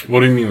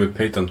What do you mean with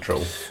patent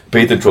troll?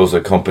 patent trolls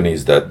are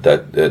companies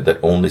that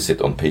only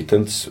sit on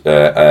patents,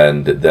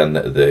 and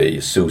then they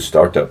sue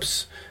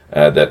startups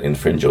that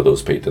infringe on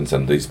those patents,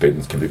 and these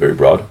patents can be very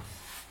broad.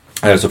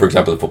 So, for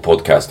example, for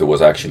podcasts, there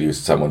was actually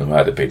someone who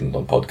had a patent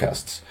on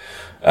podcasts,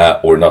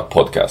 or not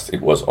podcasts.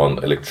 It was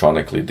on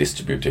electronically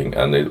distributing,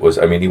 and it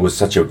was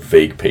such a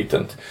vague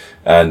patent.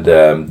 And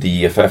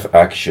the EFF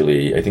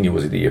actually, I think it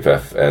was the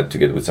EFF,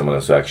 together with someone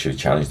else, who actually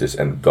challenged this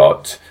and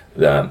got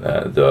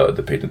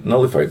the patent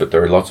nullified. But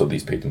there are lots of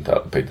these patents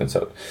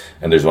out,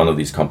 and there's one of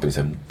these companies,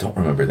 I don't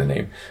remember the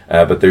name,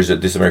 but there's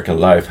This American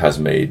Life has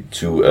made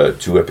two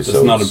episodes.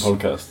 It's not a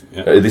podcast.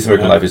 Yeah. This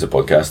American Life is a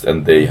podcast,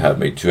 and they have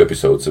made 2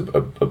 episodes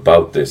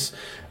about this.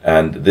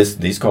 And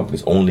these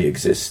companies only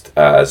exist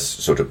as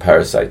sort of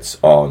parasites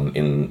on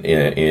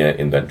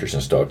inventors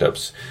and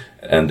startups,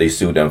 and they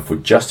sue them for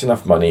just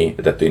enough money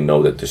that they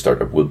know that the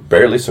startup will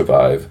barely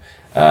survive,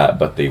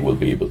 but they will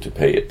be able to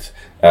pay it.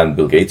 And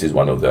Bill Gates is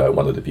one of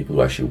the people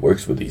who actually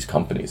works with these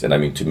companies. And I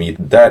mean, to me,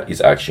 that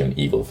is actually an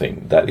evil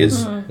thing. That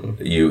is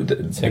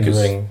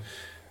because.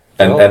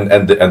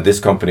 And this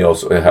company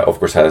also, of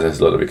course, has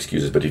a lot of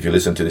excuses. But if you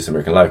listen to This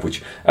American Life,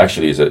 which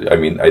actually is,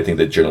 I think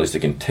the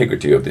journalistic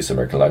integrity of This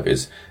American Life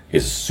is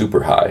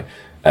super high.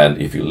 And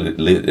if you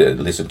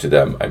listen to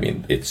them, I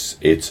mean,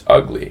 it's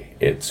ugly.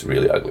 It's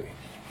really ugly.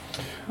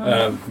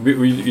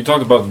 You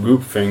talked about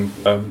groupthink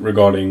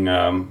regarding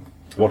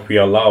what we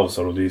allow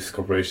sort of these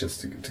corporations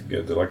to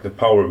get, like the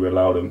power we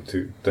allow them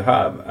to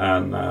have,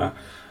 and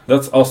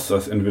that's us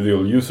as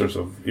individual users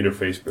of either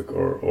Facebook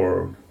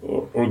or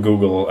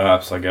Google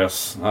apps, I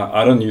guess.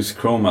 I don't use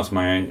Chrome as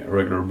my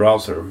regular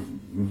browser,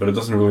 but it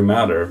doesn't really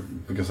matter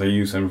because I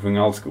use everything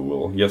else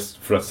Google. Yes,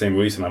 for that same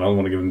reason, I don't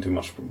want to give them too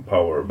much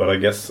power. But I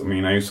guess,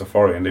 I use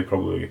Safari, and they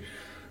probably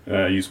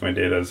use my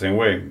data the same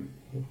way.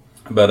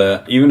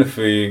 But even if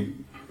we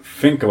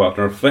think about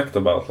and reflect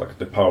about like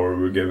the power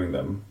we're giving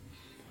them,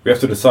 we have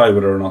to decide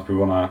whether or not we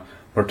want to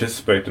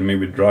participate and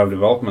maybe drive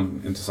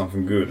development into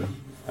something good.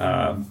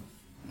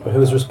 But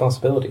whose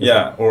responsibility?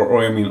 Yeah,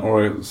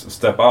 or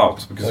step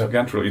out, because we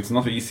can't really. It's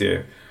not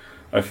easy,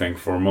 I think,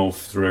 for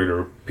most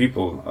regular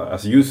people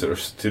as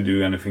users to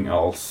do anything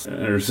else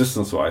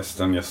resistance-wise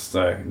than just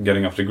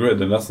getting off the grid,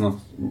 and that's not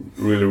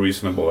really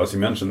reasonable, as you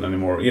mentioned,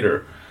 anymore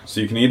either. So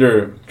you can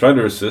either try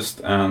to resist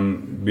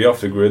and be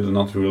off the grid and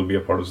not really be a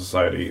part of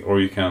society, or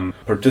you can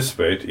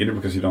participate either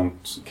because you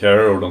don't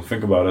care or don't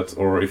think about it,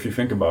 or if you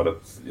think about it,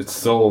 it's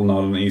still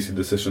not an easy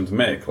decision to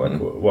make. Like,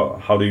 well,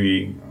 how do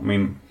we?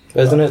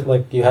 Isn't it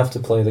like you have to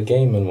play the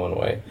game in one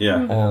way?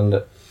 Yeah.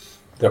 And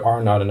there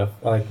are not enough,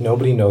 like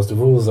nobody knows the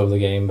rules of the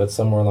game, but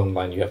somewhere along the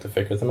line you have to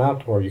figure them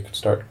out, or you could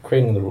start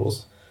creating the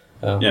rules.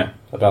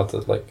 About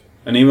it, like.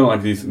 And even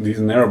like these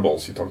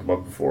Neurables you talked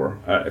about before,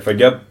 if I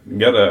get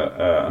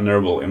a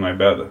Neurable in my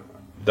bed,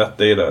 that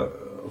data,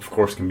 of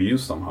course, can be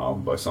used somehow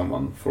by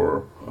someone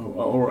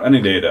or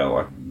any data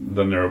like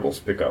the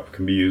Neurables pick up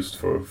can be used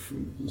for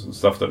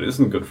stuff that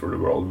isn't good for the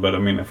world. But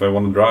if I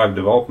want to drive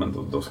development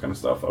of those kind of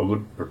stuff, I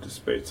would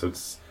participate. So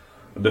it's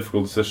a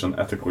difficult decision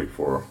ethically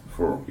for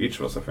each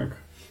of us, I think.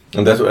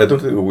 And that's I don't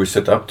think we're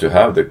set up to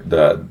have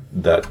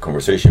that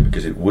conversation,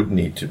 because it would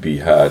need to be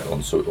had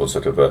on sort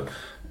of a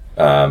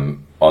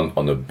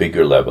on a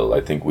bigger level. I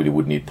think we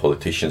would need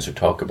politicians to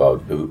talk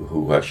about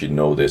who actually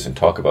know this and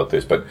talk about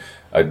this. But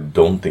I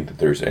don't think that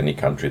there's any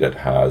country that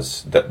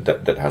has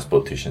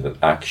politicians that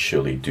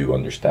actually do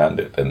understand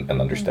it and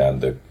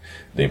understand the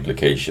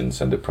implications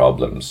and the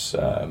problems.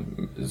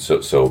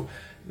 So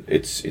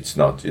it's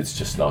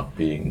just not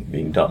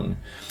being done.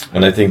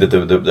 And I think that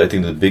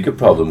the bigger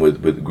problem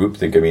with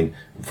groupthink,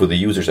 for the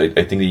users, I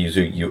think the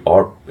user, you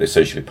are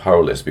essentially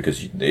powerless,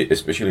 because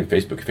especially in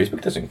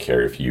Facebook doesn't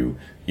care if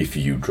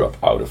you drop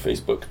out of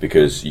Facebook,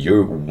 because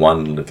you're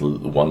one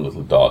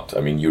little dot.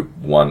 You're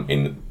one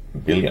in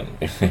billion,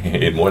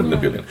 in more than a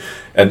billion,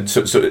 and so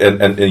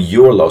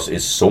your loss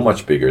is so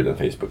much bigger than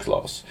Facebook's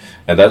loss.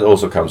 And that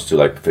also comes to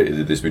like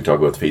this, we talk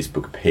about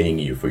Facebook paying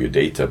you for your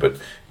data, but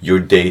your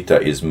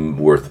data is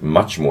worth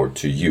much more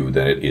to you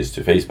than it is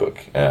to Facebook.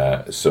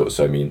 So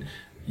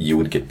you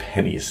would get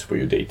pennies for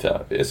your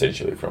data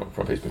essentially from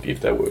Facebook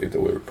if that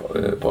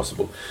were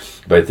possible.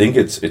 But I think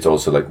it's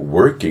also like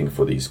working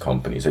for these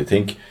companies. I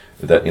think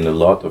that in a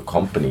lot of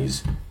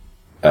companies,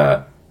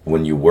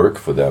 when you work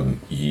for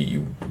them,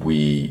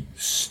 we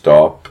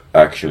stop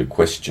actually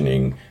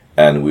questioning,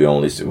 and we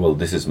only say, well,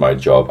 this is my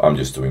job, I'm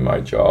just doing my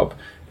job.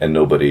 And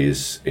nobody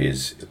is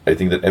I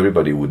think that every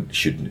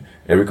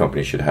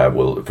company should have,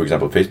 well, for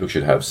example, Facebook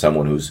should have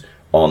someone who's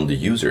on the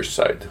user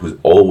side, who's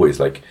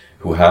always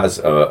who has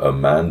a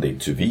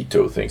mandate to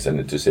veto things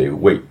and to say,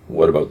 wait,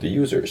 what about the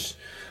users?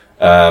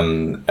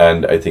 And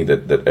I think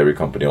that every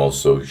company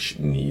also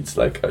needs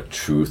like a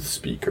truth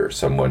speaker,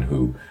 someone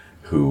who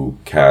who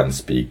can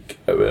speak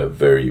a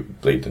very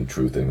blatant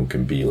truth and who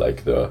can be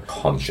like the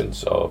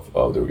conscience of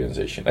the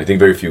organization. I think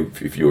very few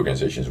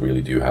organizations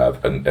really do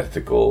have an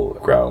ethical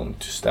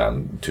ground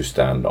to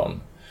stand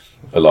on.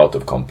 A lot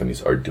of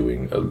companies are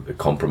doing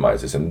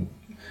compromises, and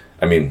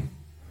I mean,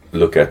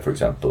 look at, for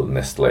example,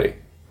 Nestlé.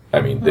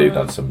 I mean, they've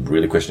done some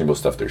really questionable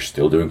stuff. They're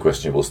still doing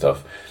questionable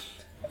stuff.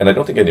 And I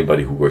don't think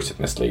anybody who works at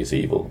Nestlé is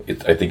evil.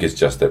 I think it's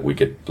just that we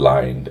get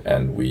blind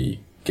and we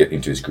get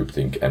into this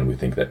groupthink and we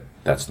think that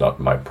that's not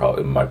my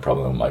problem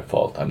or my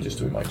fault. I'm just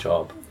doing my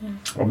job.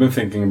 I've been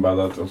thinking about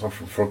that also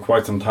for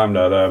quite some time,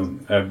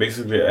 that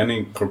basically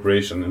any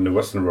corporation in the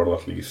Western world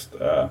at least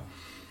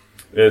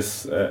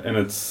is in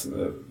its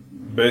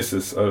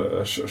basis,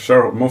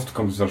 most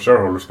companies are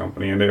shareholders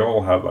company, and they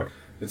all have like,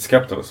 it's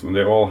capitalism, and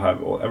they all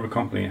have, every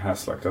company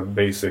has like that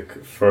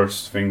basic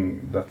first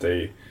thing that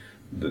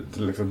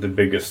the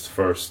biggest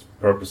first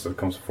purpose that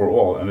comes for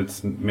all, and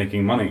it's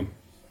making money,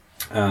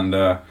 and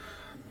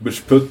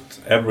which put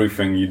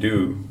everything you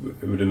do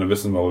within a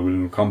business model,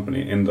 within a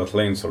company, in that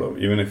lane, sort of,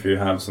 even if you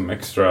have some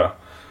extra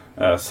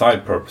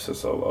side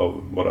purposes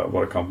of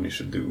what a company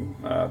should do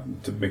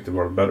to make the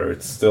world better.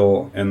 It's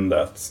still in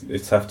that,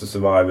 it's have to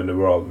survive in the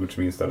world, which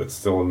means that it's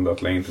still in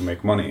that lane to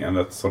make money, and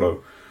that sort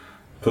of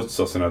puts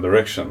us in a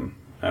direction.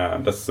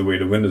 That's the way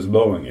the wind is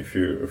blowing if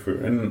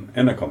you're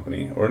in a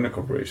company or in a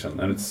corporation,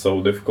 and it's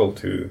so difficult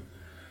to,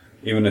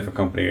 even if a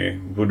company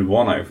would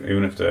wanna,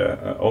 even if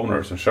the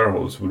owners and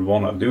shareholders would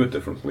wanna do it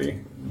differently,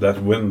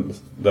 that wind,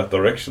 that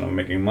direction of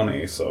making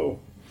money is so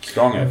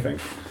strong, I think.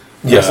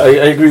 Yes, I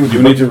agree with you.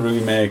 You need to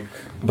really make.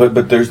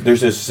 But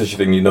there's such a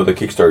thing. You know, the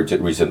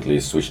Kickstarter recently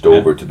switched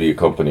over to be a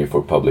company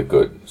for public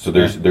good. So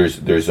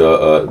there's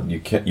a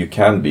you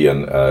can be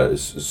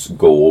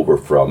go over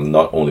from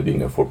not only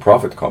being a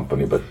for-profit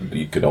company, but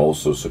you can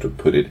also sort of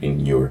put it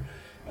in your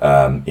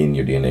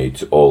DNA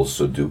to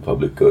also do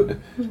public good.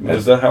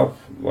 Does that help,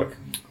 like,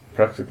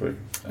 practically?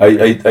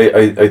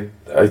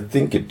 I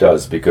think it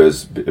does,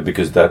 because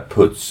that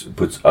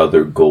puts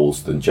other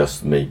goals than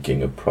just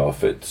making a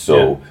profit.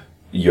 So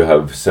you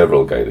have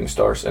several guiding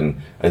stars,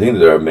 and I think that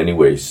there are many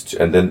ways.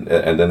 And then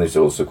there's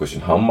also a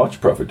question: how much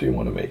profit do you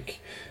want to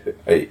make?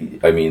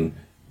 I mean,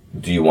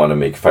 do you want to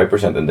make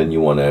 5%, and then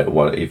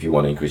if you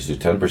want to increase it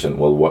to 10%?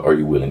 Well, what are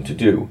you willing to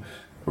do?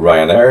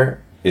 Ryanair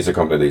is a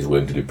company that is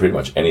willing to do pretty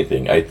much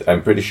anything.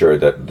 I'm pretty sure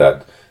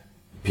that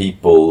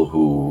people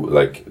who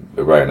like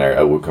Ryanair,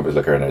 companies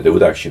like Ryanair, they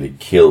would actually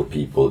kill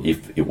people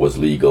if it was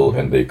legal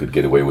and they could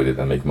get away with it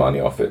and make money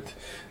off it,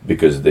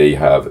 because they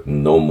have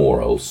no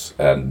morals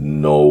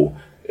and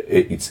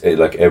it's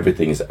like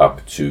everything is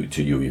up to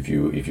you. If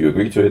you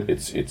agree to it,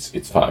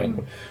 it's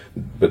fine.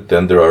 But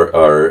then there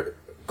are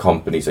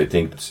companies. I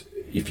think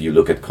if you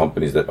look at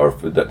companies that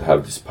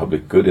have this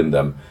public good in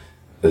them,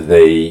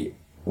 they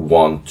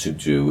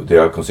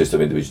consist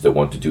of individuals that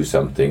want to do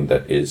something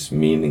that is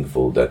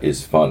meaningful, that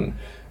is fun.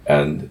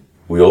 And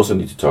we also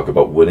need to talk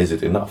about, when is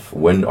it enough?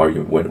 When are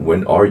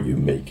you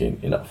making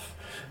enough?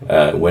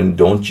 When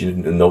don't you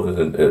know?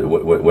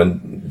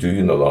 When do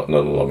you no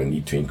longer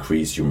need to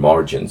increase your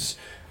margins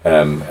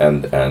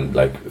and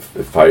like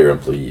fire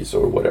employees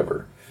or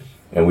whatever?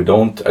 And I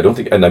don't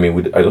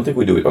think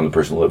we do it on a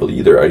personal level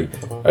either.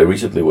 I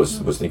recently was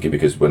thinking,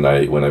 because when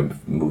I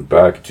moved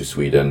back to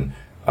Sweden,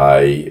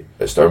 I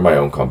started my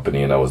own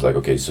company, and I was like,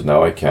 okay, so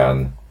now I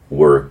can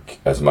work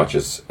as much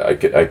as I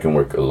can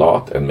work a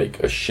lot and make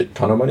a shit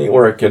ton of money,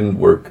 or I can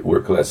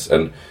work less.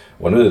 And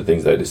one of the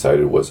things that I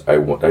decided was I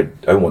want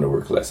to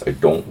work less. I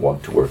don't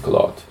want to work a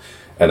lot,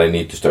 and I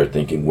need to start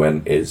thinking,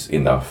 when is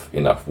enough?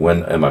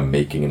 When am I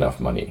making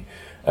enough money?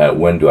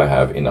 When do I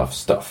have enough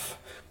stuff?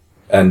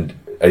 And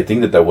I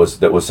think that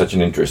was such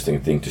an interesting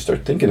thing to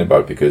start thinking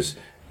about, because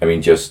I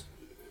mean, just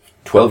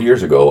 12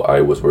 years ago,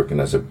 I was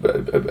working at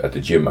the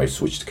gym. I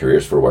switched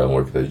careers for a while and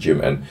worked at the gym,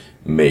 and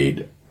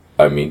made,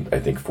 I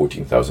think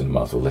 14,000 a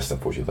month, or less than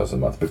 14,000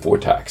 a month before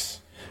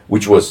tax,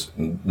 which was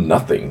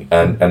nothing.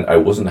 And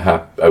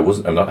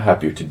I'm not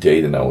happier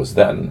today than I was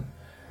then,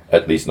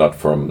 at least not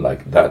from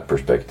like that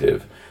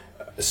perspective.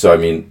 So I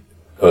mean,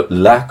 a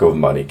lack of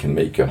money can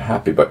make you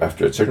unhappy, but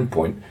after a certain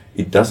point,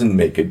 it doesn't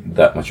make it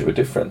that much of a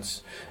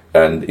difference.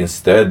 And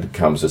instead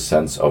comes a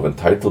sense of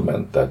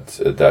entitlement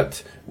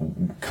that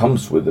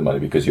comes with the money,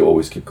 because you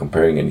always keep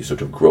comparing and you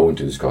sort of grow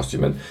into this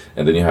costume, and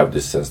then you have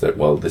this sense that,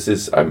 well, this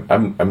is,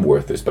 I'm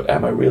worth this, but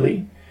am I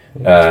really?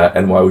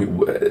 And why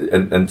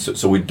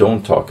so we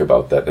don't talk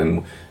about that,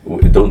 and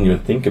we don't even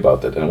think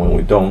about that. And when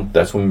we don't,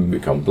 that's when we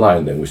become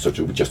blind, and we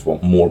just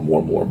want more.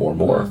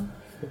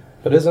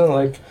 But isn't it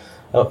like,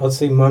 let's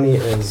say money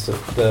is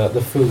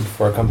the food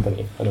for a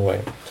company in a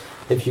way.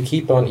 If you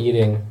keep on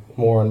eating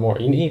more and more,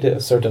 you need a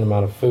certain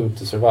amount of food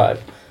to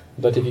survive.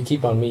 But if you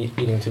keep on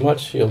eating too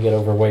much, you'll get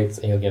overweight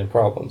and you'll get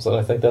problems. And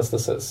I think that's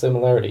the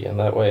similarity in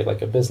that way.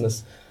 Like, a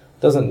business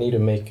doesn't need to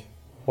make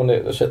a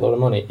shitload of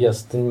money.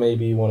 Yes, then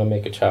maybe you want to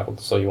make a child,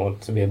 so you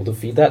want to be able to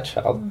feed that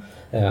child,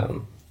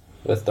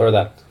 or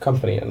that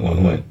company in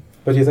one way.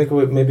 But you think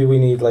maybe we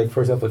need, like,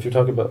 for example, if you're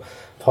talking about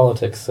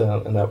politics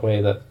in that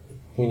way, that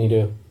we need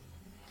to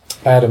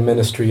add a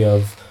ministry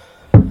of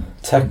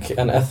tech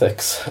and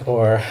ethics,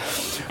 or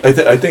I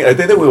think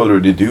that we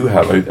already do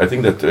have. I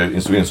think that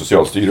in Sweden,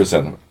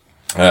 Socialstyrelsen,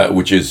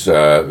 which is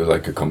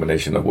like a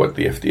combination of what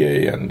the FDA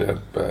and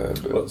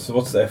So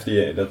what's the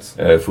FDA? That's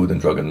Food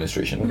and Drug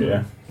Administration okay.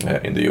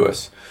 In the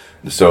US.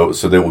 So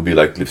there would be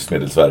like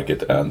Livsmedelsverket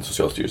and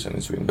Socialstyrelsen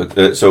in Sweden. But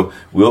so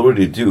we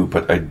already do,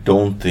 but I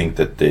don't think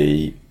that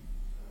they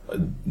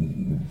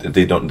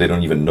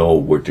don't even know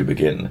where to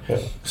begin. Yeah.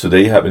 So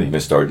they haven't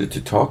even started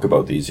to talk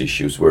about these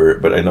issues.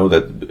 But I know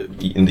that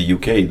in the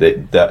UK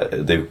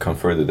they've come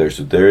further there.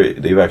 So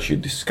they've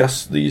actually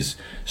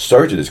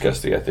started to discuss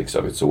the ethics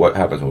of it. So what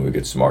happens when we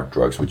get smart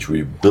drugs, which we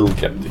will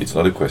get? It's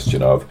not a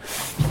question of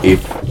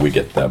if we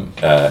get them.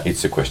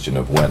 It's a question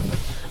of when.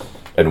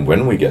 And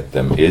when we get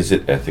them, is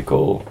it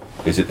ethical?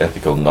 Is it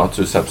ethical not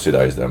to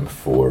subsidize them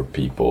for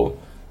people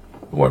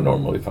who are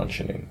normally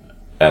functioning?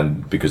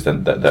 And because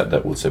then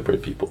that will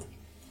separate people.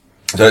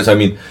 So I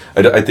mean,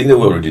 I think that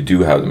we already do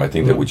have them. I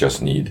think that we just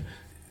need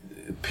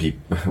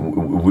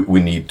we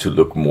need to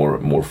look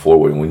more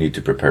forward, and we need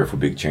to prepare for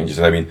big changes.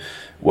 And I mean,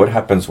 what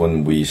happens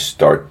when we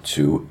start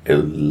to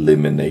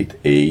eliminate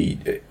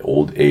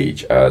old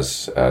age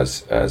as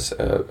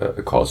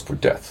a cause for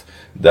death?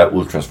 That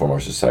will transform our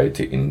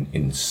society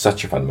in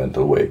such a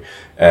fundamental way.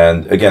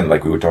 And again,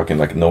 like we were talking,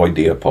 like no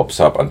idea pops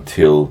up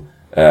until.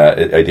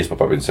 Ideas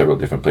pop up in several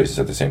different places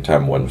at the same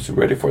time. One was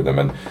ready for them.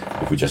 And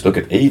if we just look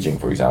at aging,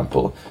 for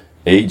example,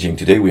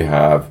 today we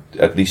have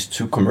at least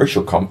 2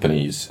 commercial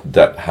companies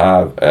that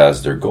have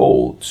as their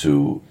goal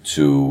to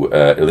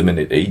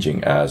eliminate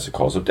aging as a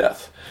cause of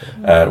death.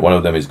 And one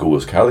of them is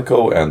Google's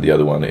Calico, and the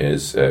other one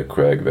is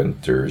Craig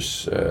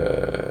Venter's.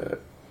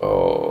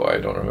 I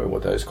don't remember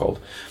what that is called,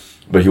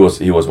 but he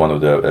was one of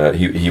the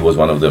he was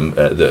one of them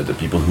the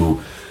people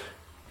who.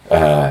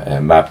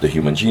 Map the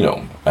human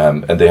genome,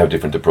 and they have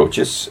different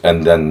approaches.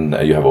 And then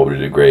you have Aubrey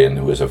de Grey,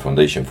 who has a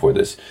foundation for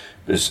this.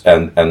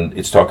 And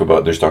there's talk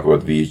about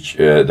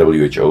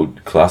WHO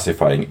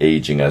classifying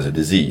aging as a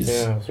disease.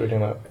 Yeah, I was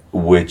reading that.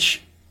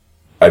 Which,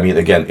 I mean,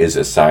 again, is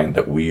a sign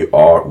that we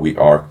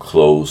are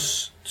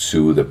close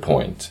to the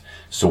point.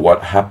 So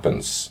what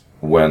happens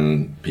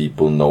when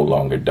people no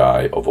longer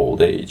die of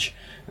old age?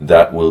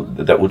 That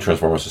will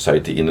transform our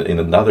society in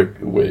another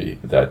way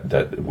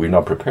that we're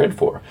not prepared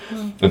for.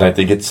 And I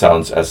think it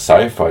sounds as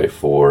sci-fi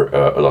for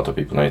a lot of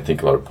people, and I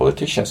think a lot of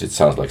politicians, it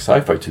sounds like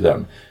sci-fi to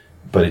them,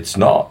 but it's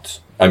not.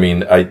 I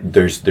mean,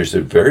 there's a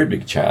very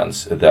big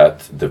chance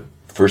that the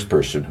first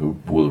person who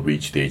will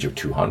reach the age of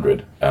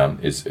 200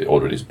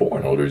 is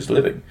born, already is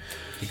living.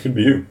 It could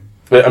be you.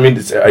 But I mean,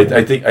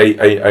 I think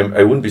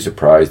I wouldn't be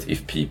surprised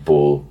if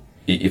people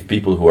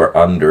who are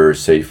under,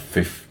 say,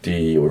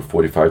 50 or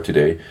 45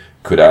 today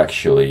could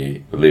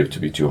actually live to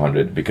be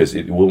 200, because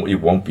it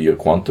won't be a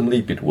quantum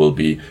leap, it will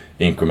be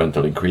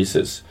incremental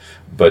increases.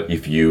 But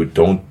if you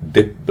don't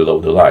dip below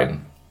the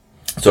line,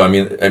 so I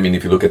mean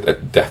if you look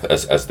at death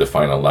as the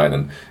final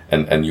line,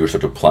 and you're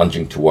sort of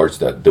plunging towards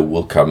that, there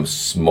will come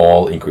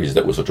small increases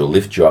that will sort of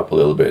lift you up a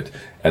little bit,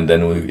 and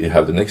then we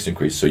have the next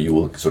increase, so you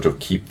will sort of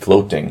keep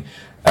floating,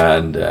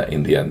 and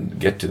in the end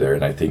get to there.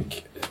 And I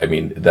think, I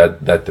mean,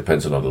 that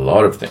depends on a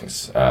lot of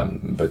things,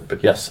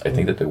 but yes, I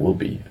think that there will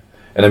be.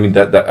 And I mean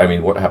that I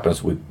mean, what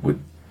happens with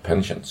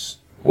pensions?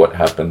 What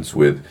happens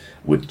with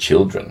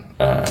children?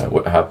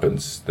 What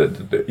happens?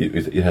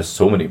 It has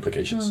so many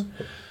implications.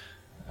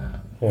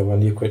 Yeah,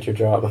 when you quit your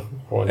job.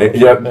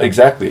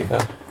 Exactly.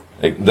 Yeah.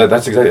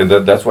 That's exactly, and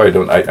that's why I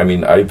don't.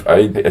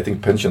 I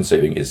think pension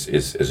saving is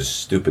a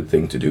stupid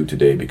thing to do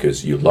today,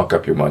 because you lock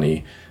up your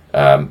money,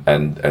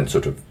 and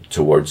sort of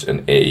towards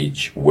an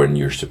age when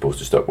you're supposed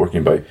to start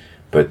working by.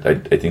 But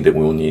I think that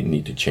we will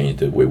need to change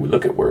the way we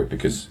look at work,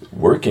 because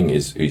working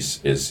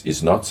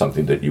is not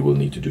something that you will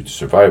need to do to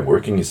survive.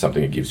 Working is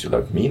something that gives your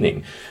life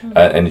meaning,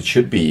 and it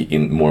should be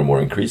in more and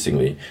more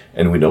increasingly.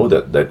 And we know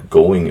that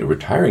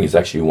retiring is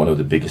actually one of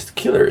the biggest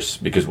killers,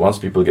 because once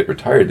people get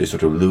retired, they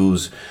sort of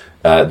lose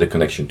the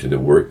connection to the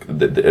work,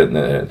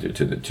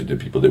 to the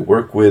people they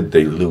work with.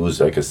 They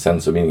lose like a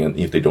sense of meaning, and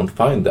if they don't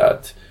find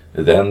that,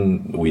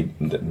 then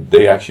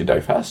they actually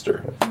die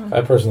faster.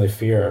 I personally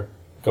fear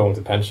going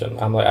to pension.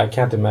 I'm like, I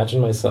can't imagine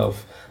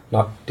myself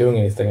not doing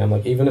anything. I'm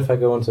like, even if I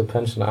go into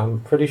pension, I'm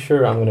pretty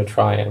sure I'm going to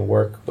try and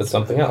work with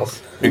something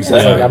else.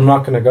 Exactly. Like, I'm not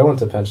going to go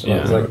into pension.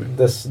 Yeah. It's like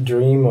this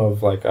dream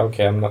of like,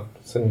 okay, I'm not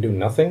going to do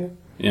nothing.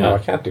 Yeah. No, I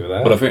can't do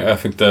that. But I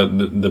think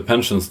that the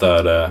pensions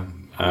that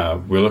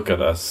we look at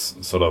as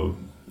sort of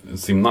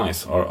seem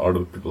nice are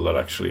the people that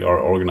actually are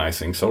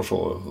organizing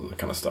social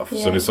kind of stuff.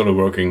 Yeah. So they're sort of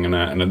working in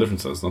a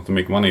different sense, not to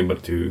make money,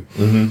 but to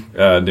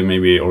they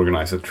maybe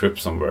organize a trip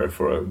somewhere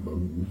for a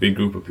big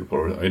group of people.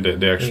 Or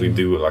they actually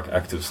do like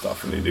active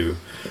stuff, and they do.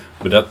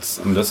 But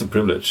that's a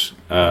privilege.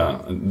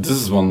 This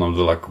is one of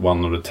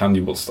the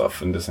tangible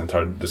stuff in this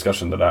entire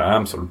discussion that I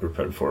am sort of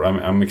prepared for.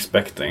 I'm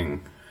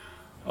expecting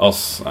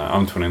us.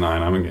 I'm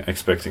 29. I'm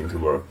expecting to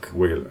work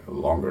way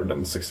longer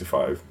than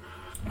 65.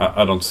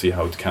 I don't see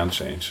how it can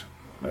change.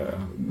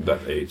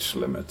 That age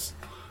limit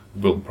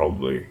will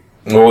probably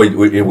No, it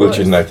will Worse.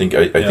 change. I think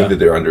Yeah. that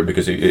they're under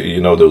because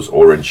you know those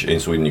orange in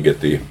Sweden you get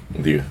the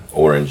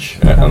orange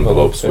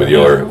envelopes with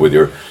yeah.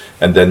 your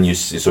and then you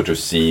sort of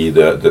see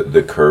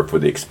the curve for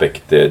the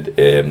expected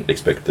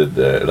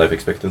life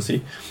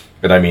expectancy.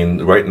 And I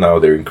mean, right now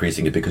they're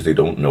increasing it because they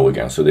don't know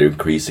again, so they're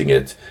increasing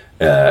it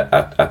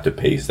at the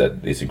pace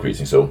that is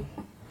increasing. So,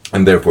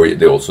 and therefore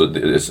they also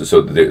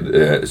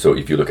so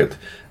if you look at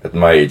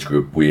my age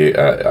group,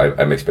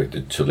 I'm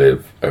expected to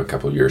live a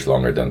couple of years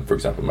longer than, for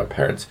example, my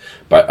parents.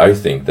 But I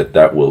think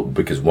that will,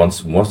 because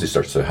once it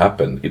starts to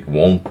happen, it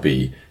won't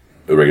be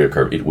a regular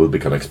curve; it will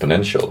become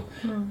exponential,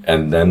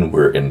 and then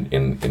we're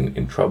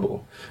in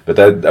trouble. But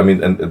that, I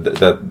mean, and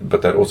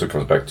but that also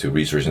comes back to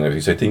research and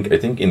everything. So I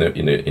think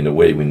in a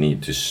way we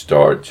need to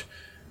start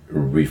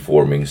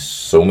reforming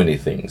so many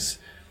things,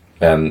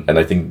 and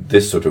I think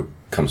this sort of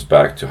comes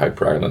back to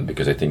Hyper Island,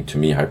 because I think to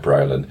me Hyper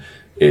Island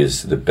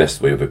is the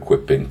best way of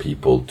equipping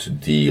people to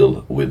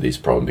deal with this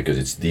problem, because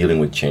it's dealing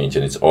with change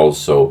and it's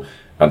also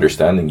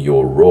understanding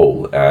your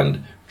role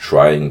and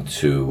trying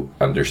to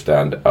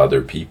understand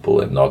other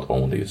people and not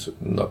only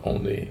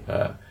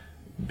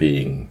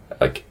being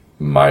like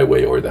my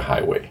way or the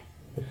highway.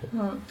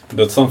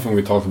 That's something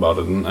we talked about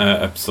in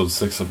episode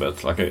 6 a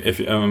bit. Like,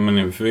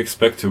 if we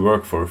expect to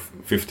work for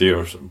 50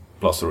 years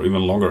plus or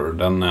even longer,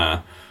 then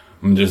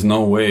there's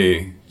no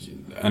way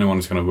anyone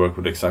is going to work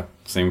with the exact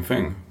same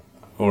thing.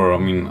 Or, I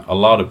mean, a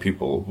lot of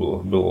people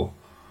will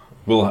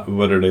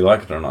whether they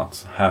like it or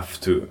not, have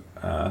to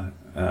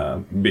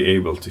be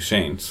able to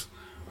change,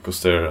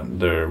 because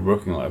their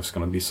working life is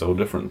going to be so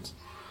different.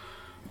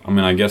 I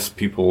mean, I guess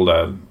people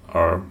that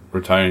are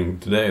retiring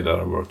today that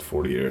have worked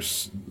 40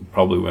 years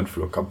probably went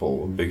through a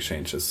couple of big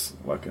changes,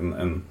 like,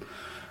 and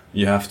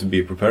you have to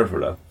be prepared for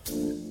that.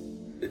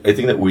 I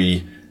think that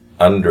we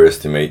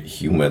underestimate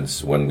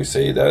humans when we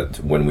say that,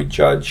 when we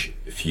judge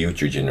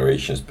future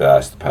generations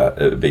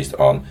based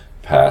on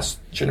past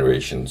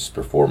generations'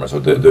 performance, or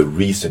the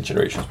recent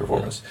generations'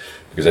 performance,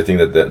 because I think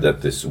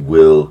that this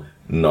will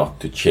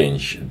not to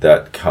change.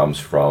 That comes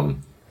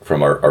from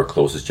our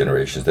closest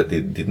generations, that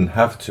they didn't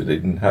have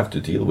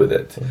to deal with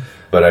it.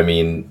 But I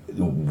mean,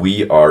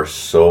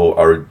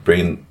 our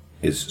brain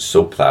is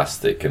so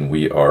plastic, and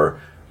we are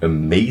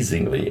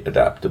amazingly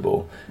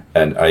adaptable,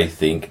 and I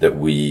think that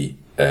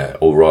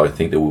overall I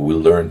think that we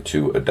will learn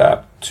to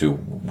adapt to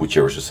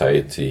whichever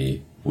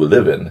society we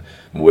live in,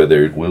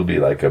 whether it will be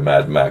like a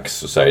Mad Max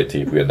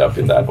society if we end up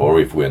in that, or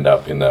if we end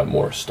up in a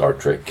more Star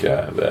Trek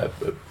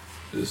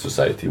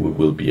society, we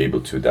will be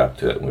able to adapt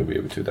to that, and we'll be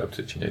able to adapt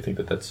to change. I think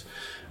that's,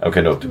 I'm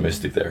kind of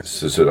optimistic there.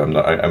 So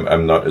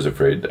I'm not as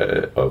afraid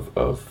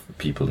of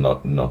people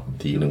not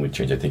dealing with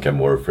change. I think I'm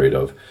more afraid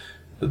of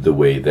the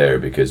way there,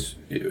 because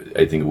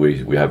I think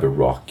we have a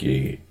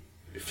rocky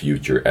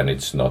future, and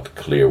it's not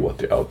clear what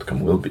the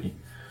outcome will be.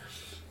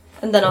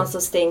 And then also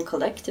staying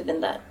collective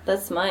in that.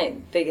 That's my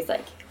biggest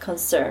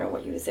concern,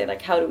 what you would say.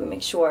 Like, how do we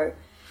make sure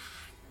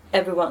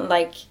everyone,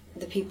 like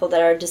the people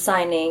that are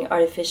designing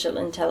artificial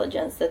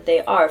intelligence, that they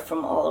are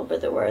from all over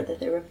the world, that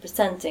they're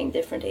representing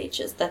different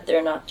ages, that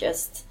they're not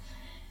just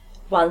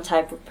one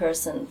type of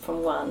person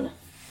from one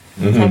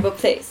type of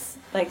place.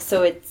 Like,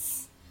 so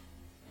it's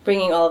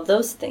bringing all of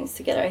those things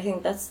together. I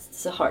think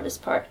that's the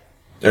hardest part.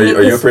 Are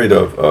you afraid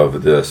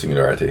of the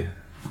singularity?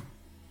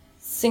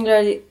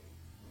 Singularity?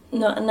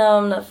 No,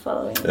 I'm not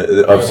following.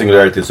 Of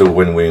singularity, so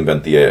when we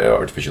invent the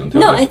artificial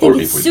intelligence? No, I think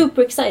it's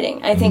super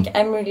exciting. I think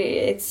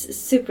it's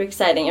super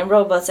exciting. And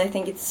robots, I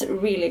think it's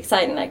really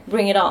exciting, like,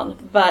 bring it on.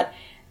 But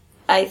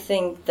I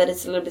think that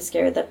it's a little bit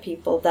scary that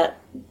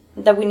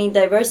that we need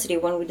diversity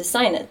when we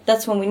design it.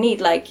 That's when we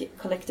need, like,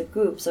 collective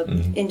groups of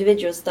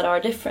individuals that are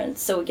different,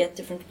 so we get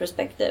different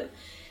perspective.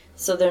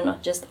 So they're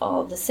not just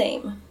all the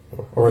same.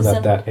 Or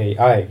that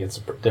AI gets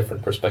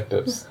different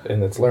perspectives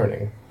in its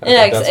learning.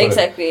 Yeah,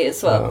 exactly,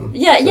 as well.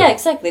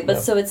 Exactly. But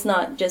so it's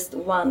not just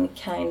one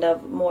kind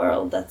of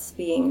moral that's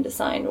being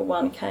designed, or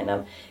one kind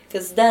of...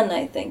 Because then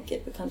I think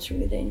it becomes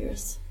really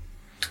dangerous.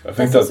 I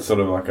think that's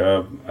sort of like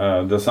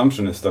the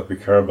assumption is that we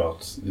care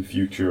about the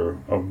future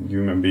of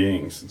human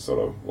beings, sort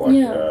of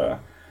like...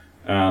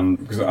 and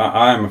because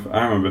I'm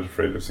a bit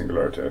afraid of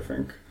singularity, I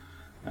think.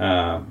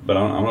 But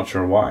I'm not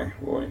sure why,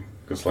 really.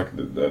 Because like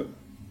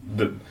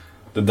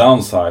the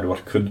downside,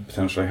 what could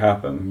potentially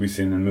happen, we've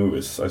seen in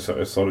movies. I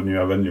saw the new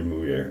Avenger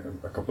movie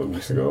a couple of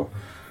weeks ago.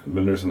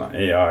 When there's an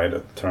AI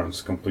that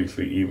turns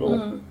completely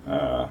evil.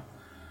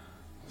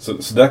 So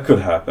that could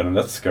happen, and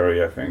that's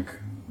scary, I think.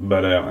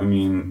 But I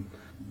mean,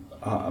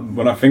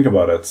 when I think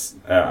about it,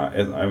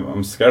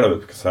 I'm scared of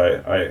it, because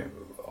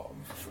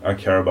I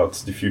care about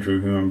the future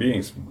of human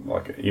beings.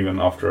 Like, even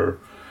after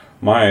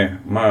my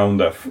own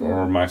death,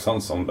 or my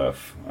son's own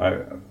death,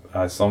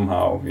 I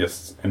somehow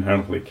just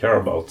inherently care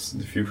about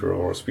the future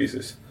of our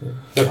species.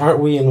 But aren't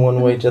we in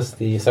one way just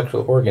the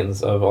sexual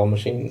organs of all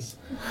machines?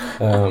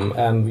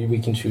 And we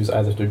can choose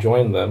either to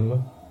join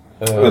them.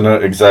 No,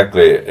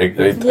 exactly.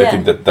 I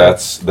think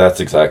that's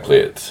exactly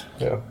it.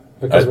 Yeah,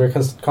 because we're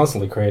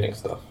constantly creating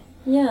stuff.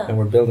 Yeah. And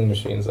we're building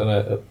machines,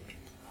 and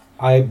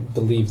I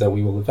believe that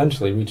we will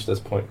eventually reach this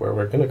point where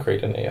we're going to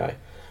create an AI,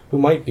 who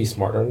might be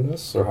smarter than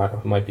us or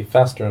who might be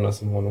faster than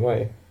us in one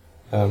way,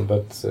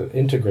 but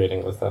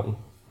integrating with them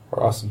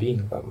or us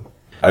being them.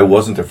 I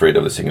wasn't afraid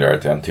of the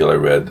singularity until I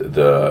read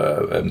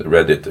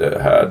Reddit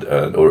had,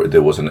 or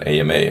there was an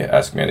AMA,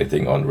 Ask Me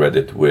Anything on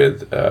Reddit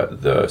with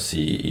the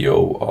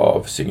CEO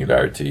of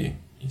Singularity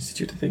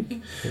Institute, I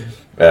think.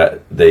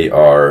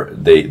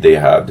 They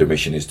have, their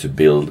mission is to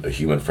build a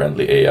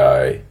human-friendly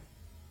AI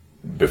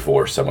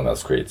before someone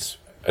else creates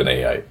an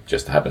AI,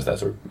 just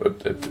happenstance, or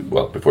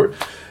well, before.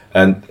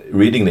 And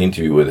reading the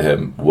interview with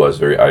him was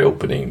very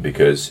eye-opening,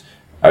 because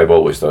I've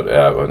always thought,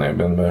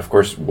 and of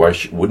course, why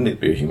wouldn't it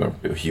be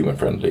human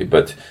friendly?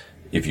 But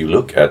if you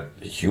look at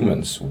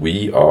humans,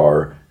 we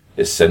are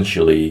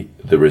essentially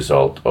the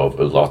result of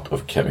a lot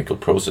of chemical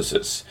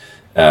processes,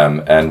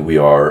 and we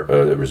are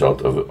the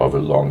result of a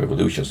long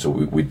evolution. So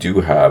we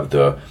do have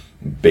the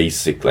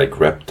basic, like,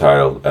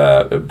 reptile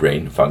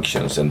brain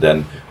functions, and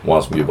then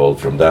once we evolved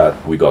from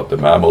that, we got the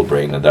mammal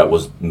brain, and that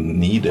was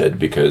needed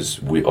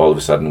because we all of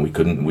a sudden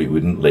we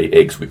wouldn't lay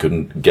eggs, we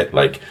couldn't get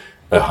like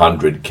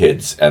 100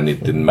 kids, and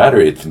it didn't matter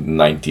if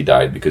 90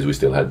 died because we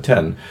still had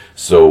 10.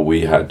 So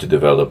we had to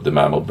develop the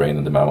mammal brain,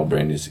 and the mammal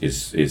brain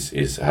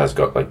has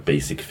got like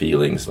basic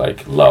feelings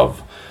like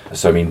love.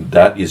 So I mean,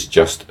 that is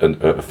just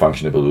a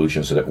function of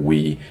evolution, so that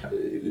we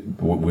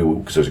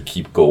sort of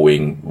keep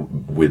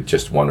going with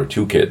just 1 or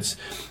 2 kids.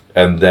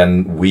 And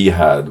then we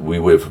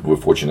were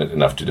fortunate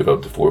enough to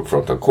develop the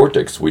frontal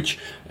cortex, which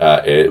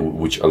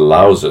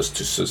allows us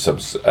to some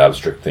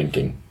abstract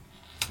thinking,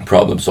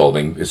 problem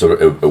solving,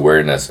 sort of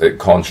awareness,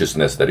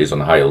 consciousness that is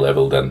on a higher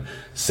level than,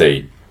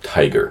 say,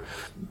 Tiger.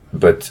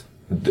 But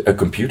a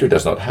computer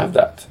does not have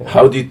that.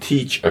 How do you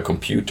teach a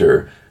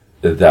computer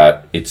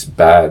that it's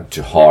bad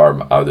to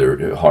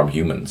harm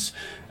humans?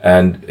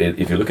 And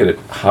if you look at it,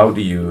 how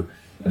do you?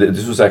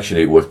 This was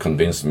actually what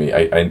convinced me.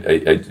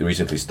 I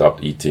recently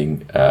stopped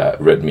eating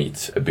red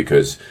meat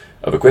because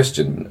of a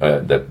question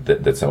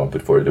that someone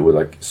put forward. They were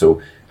like,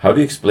 so how do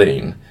you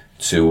explain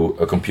to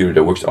a computer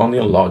that works only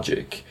on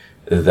logic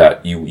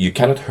that you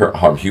cannot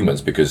harm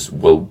humans? Because,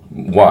 well,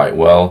 why?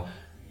 Well,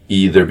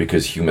 either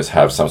because humans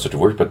have some sort of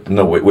work, but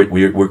no,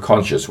 we're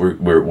conscious,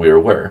 we're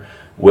aware.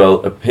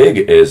 Well, a pig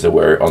is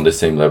aware on the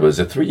same level as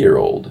a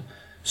 3-year-old.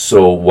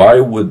 So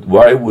why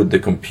would the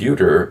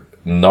computer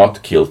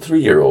not kill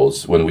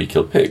 3-year-olds when we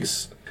kill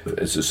pigs?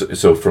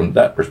 So from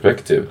that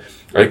perspective,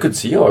 I could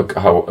see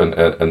how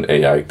an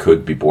AI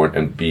could be born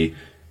and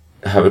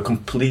have a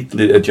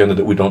completely agenda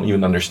that we don't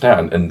even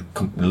understand, and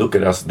look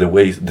at us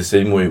the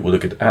same way we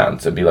look at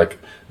ants and be like,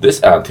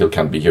 this anthill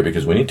can't be here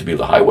because we need to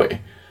build a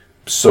highway.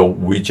 So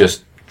we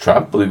just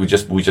trample it,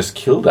 we just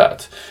kill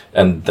that,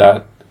 and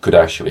that could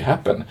actually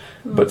happen.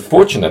 But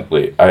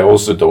fortunately, I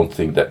don't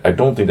think that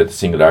the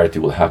singularity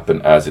will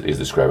happen as it is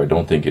described. I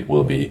don't think it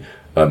will be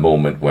a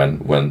moment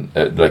when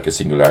like a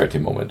singularity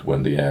moment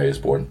when the AI is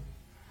born,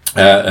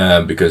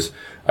 because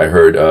I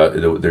heard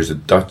was a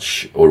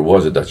Dutch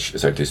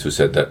scientist who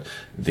said that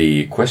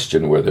the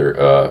question whether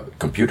a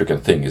computer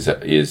can think is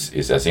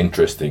as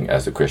interesting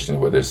as the question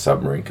whether a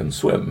submarine can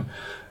swim.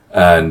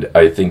 And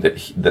I think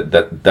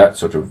that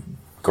sort of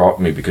got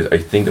me, because I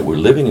think that we're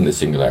living in the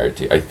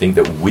singularity. I think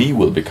that we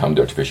will become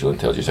the artificial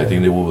intelligence. I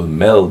think that we will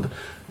meld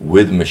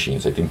with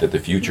machines. I think that the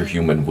future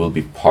human will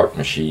be part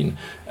machine,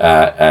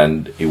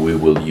 and we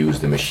will use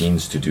the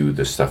machines to do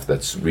the stuff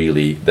that's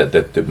really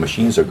that the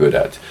machines are good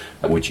at,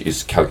 which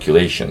is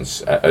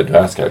calculations,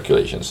 advanced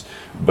calculations.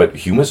 But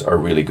humans are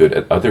really good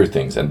at other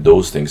things, and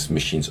those things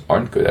machines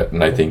aren't good at.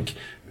 And I think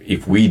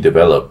if we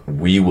develop,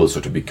 we will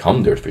sort of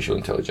become the artificial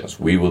intelligence.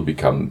 We will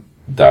become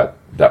that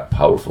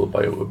powerful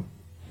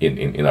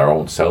in our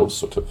own selves,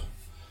 sort of.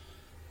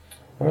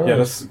 Yeah,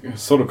 that's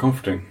sort of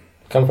comforting.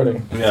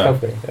 Comforting. Yeah. It's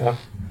comforting, yeah.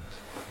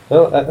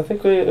 Well, I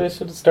think we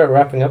should start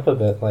wrapping up a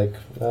bit. Like,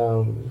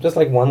 just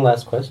like one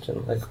last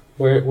question. Like,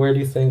 where do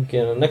you think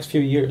in the next few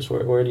years?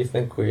 Where do you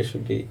think we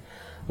should be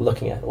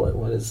looking at?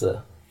 What's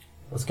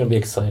going to be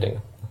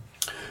exciting?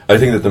 I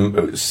think that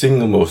the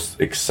single most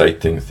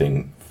exciting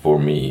thing for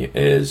me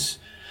is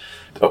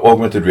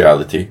augmented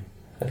reality,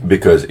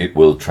 because it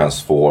will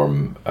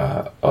transform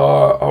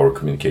our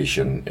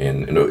communication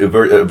in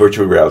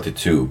virtual reality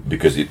too,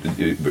 because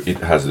it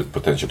has the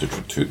potential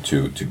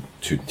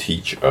to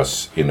teach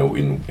us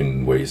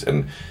in ways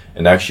and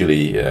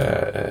actually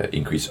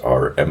increase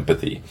our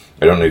empathy.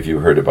 I don't know if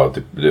you've heard about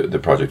the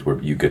project where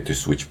you get to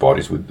switch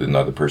bodies with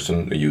another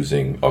person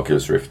using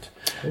Oculus Rift,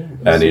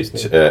 and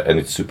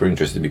it's super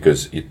interesting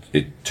because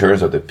it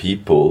turns out that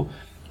people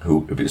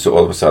so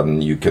all of a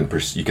sudden you can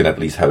at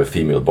least have a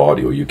female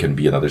body, or you can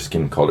be another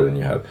skin color than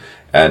you have,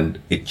 and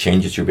it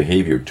changes your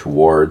behavior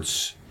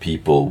towards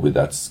people with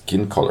that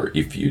skin color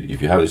if you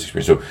have this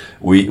experience.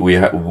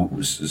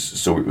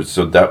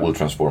 So that will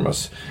transform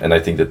us, and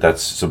I think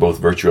that's both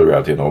virtual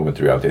reality and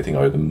augmented reality, I think,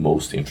 are the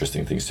most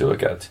interesting things to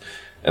look at,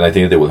 and I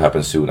think that will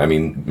happen soon. I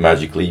mean,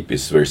 Magic Leap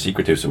is very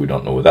secretive, so we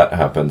don't know when that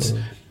happens.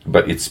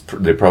 But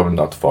they're probably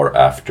not far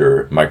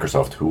after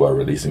Microsoft, who are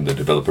releasing the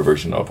developer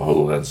version of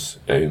HoloLens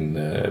in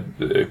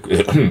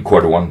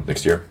Q1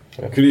 next year.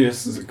 Could you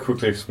just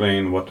quickly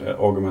explain what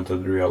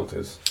augmented reality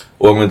is?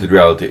 Augmented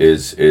reality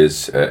is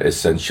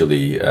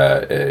essentially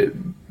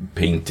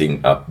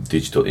painting up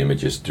digital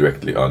images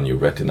directly on your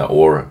retina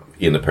or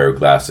in a pair of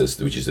glasses,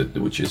 which is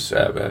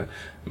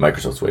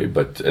Microsoft's way,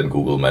 and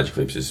Google Magic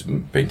Leap is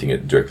painting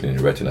it directly in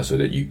your retina so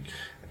that you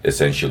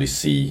essentially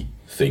see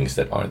things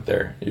that aren't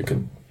there. You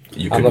can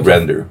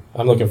render.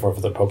 I'm looking for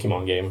the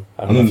Pokemon game.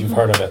 I don't know if you've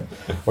heard of it,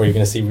 where you're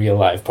going to see real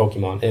live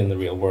Pokemon in the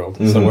real world.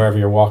 So wherever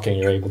you're walking,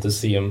 you're able to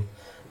see them.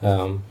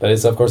 But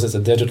it's of course it's a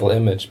digital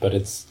image, but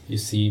it's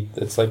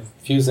like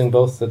fusing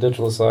both the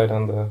digital side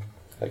and the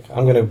like.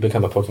 I'm going to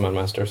become a Pokemon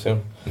master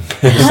soon.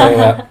 Just saying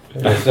that,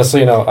 just so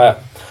you know.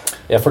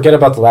 Forget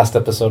about the last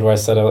episode where I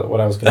said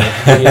what I was going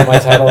to be in my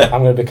title.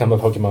 I'm going to become a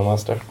Pokemon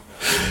master.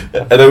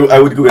 And I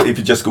would Google, if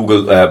you just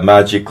Google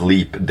Magic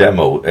Leap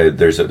demo,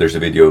 there's a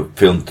video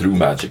filmed through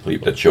Magic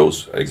Leap that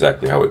shows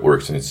exactly how it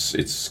works, and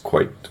it's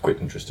quite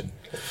interesting.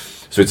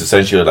 So it's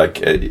essentially like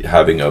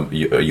having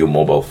your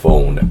mobile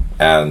phone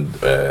and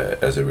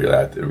as a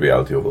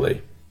reality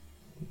overlay.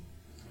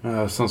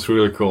 Sounds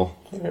really cool.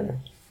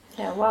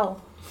 Yeah,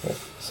 wow.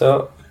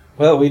 So,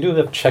 well, we do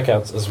have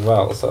checkouts as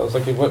well. So I was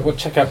like, what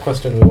checkout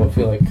question we won't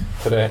feel like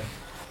today?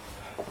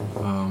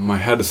 My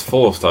head is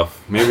full of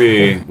stuff.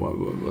 Maybe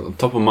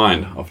top of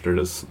mind after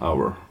this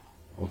hour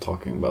of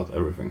talking about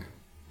everything.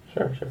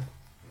 Sure.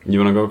 You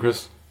wanna go,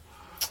 Chris?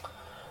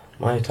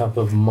 My top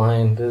of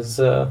mind is,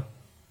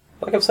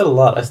 like I've said a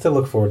lot, I still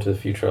look forward to the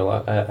future a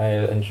lot.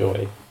 I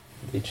enjoy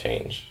the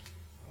change.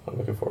 I'm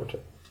looking forward to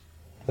it.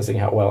 And seeing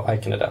how well I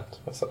can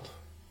adapt myself.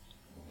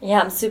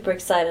 Yeah, I'm super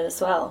excited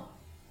as well.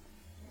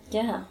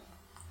 Yeah.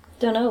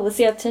 Don't know. We'll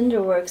see how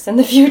Tinder works in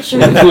the future.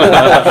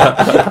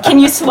 Can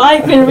you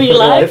swipe in real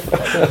life?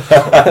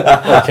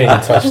 Or can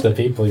you touch the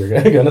people you're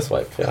going to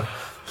swipe? Yeah.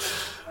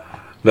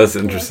 That's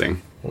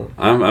interesting.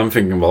 I'm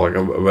thinking about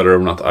like whether or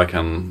not I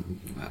can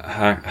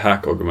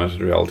hack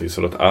augmented reality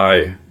so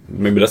that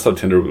maybe that's how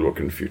Tinder will work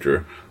in the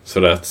future. So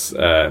that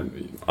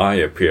I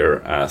appear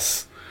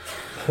as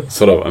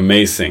sort of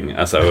amazing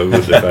as I would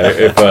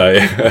if I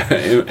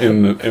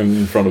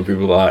in front of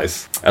people's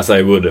eyes, as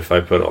I would if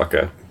I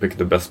pick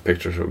the best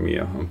pictures of me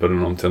and put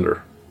it on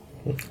Tinder.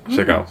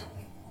 Check out.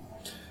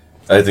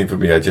 I think for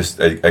me, I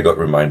got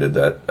reminded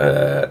that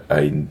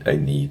I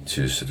need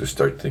to sort of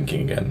start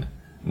thinking again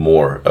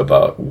more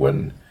about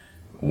when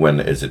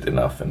is it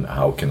enough and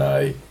how can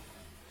I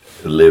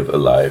live a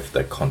life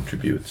that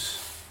contributes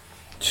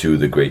to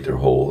the greater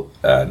whole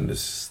and at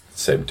the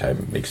same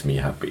time makes me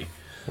happy.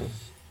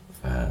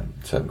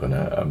 So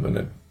I'm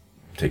gonna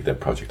take that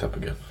project up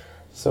again.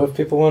 So if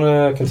people want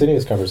to continue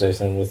this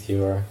conversation with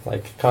you or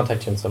like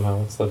contact you somehow,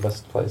 what's the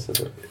best place? Is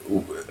it?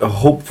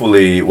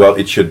 Hopefully, well,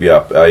 it should be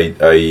up.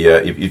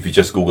 If you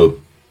just Google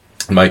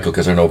Michael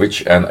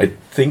Kazarnovich, and I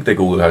think that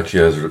Google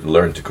actually has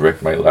learned to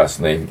correct my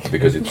last name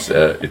because it's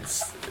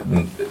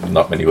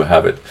not many who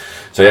have it.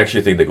 So I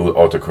actually think that Google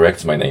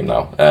auto-corrects my name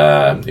now,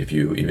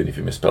 even if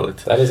you misspell it.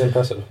 That is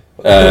impressive.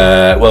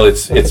 Well,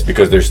 it's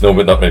because there's not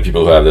many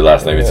people who have the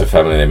last name. It's a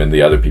family name, and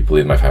the other people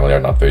in my family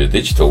are not very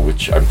digital,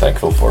 which I'm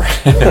thankful for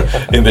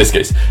in this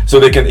case. So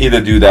they can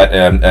either do that,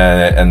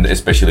 and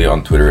especially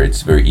on Twitter,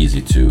 it's very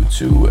easy to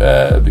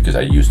because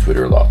I use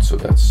Twitter a lot. So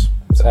that's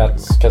it's at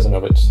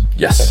Kazarnovich.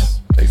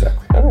 Yes,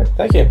 exactly. All right,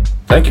 thank you.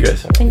 Thank you,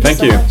 guys.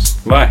 Thank you so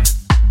much. Bye.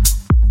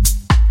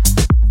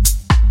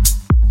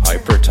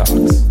 Hyper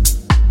Talks.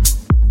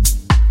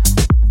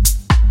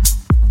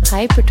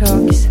 Hyper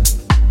Talks.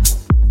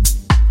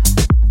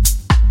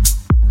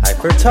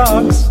 Hyper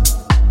Talks.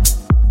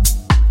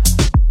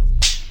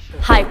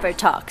 Hyper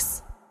Talks.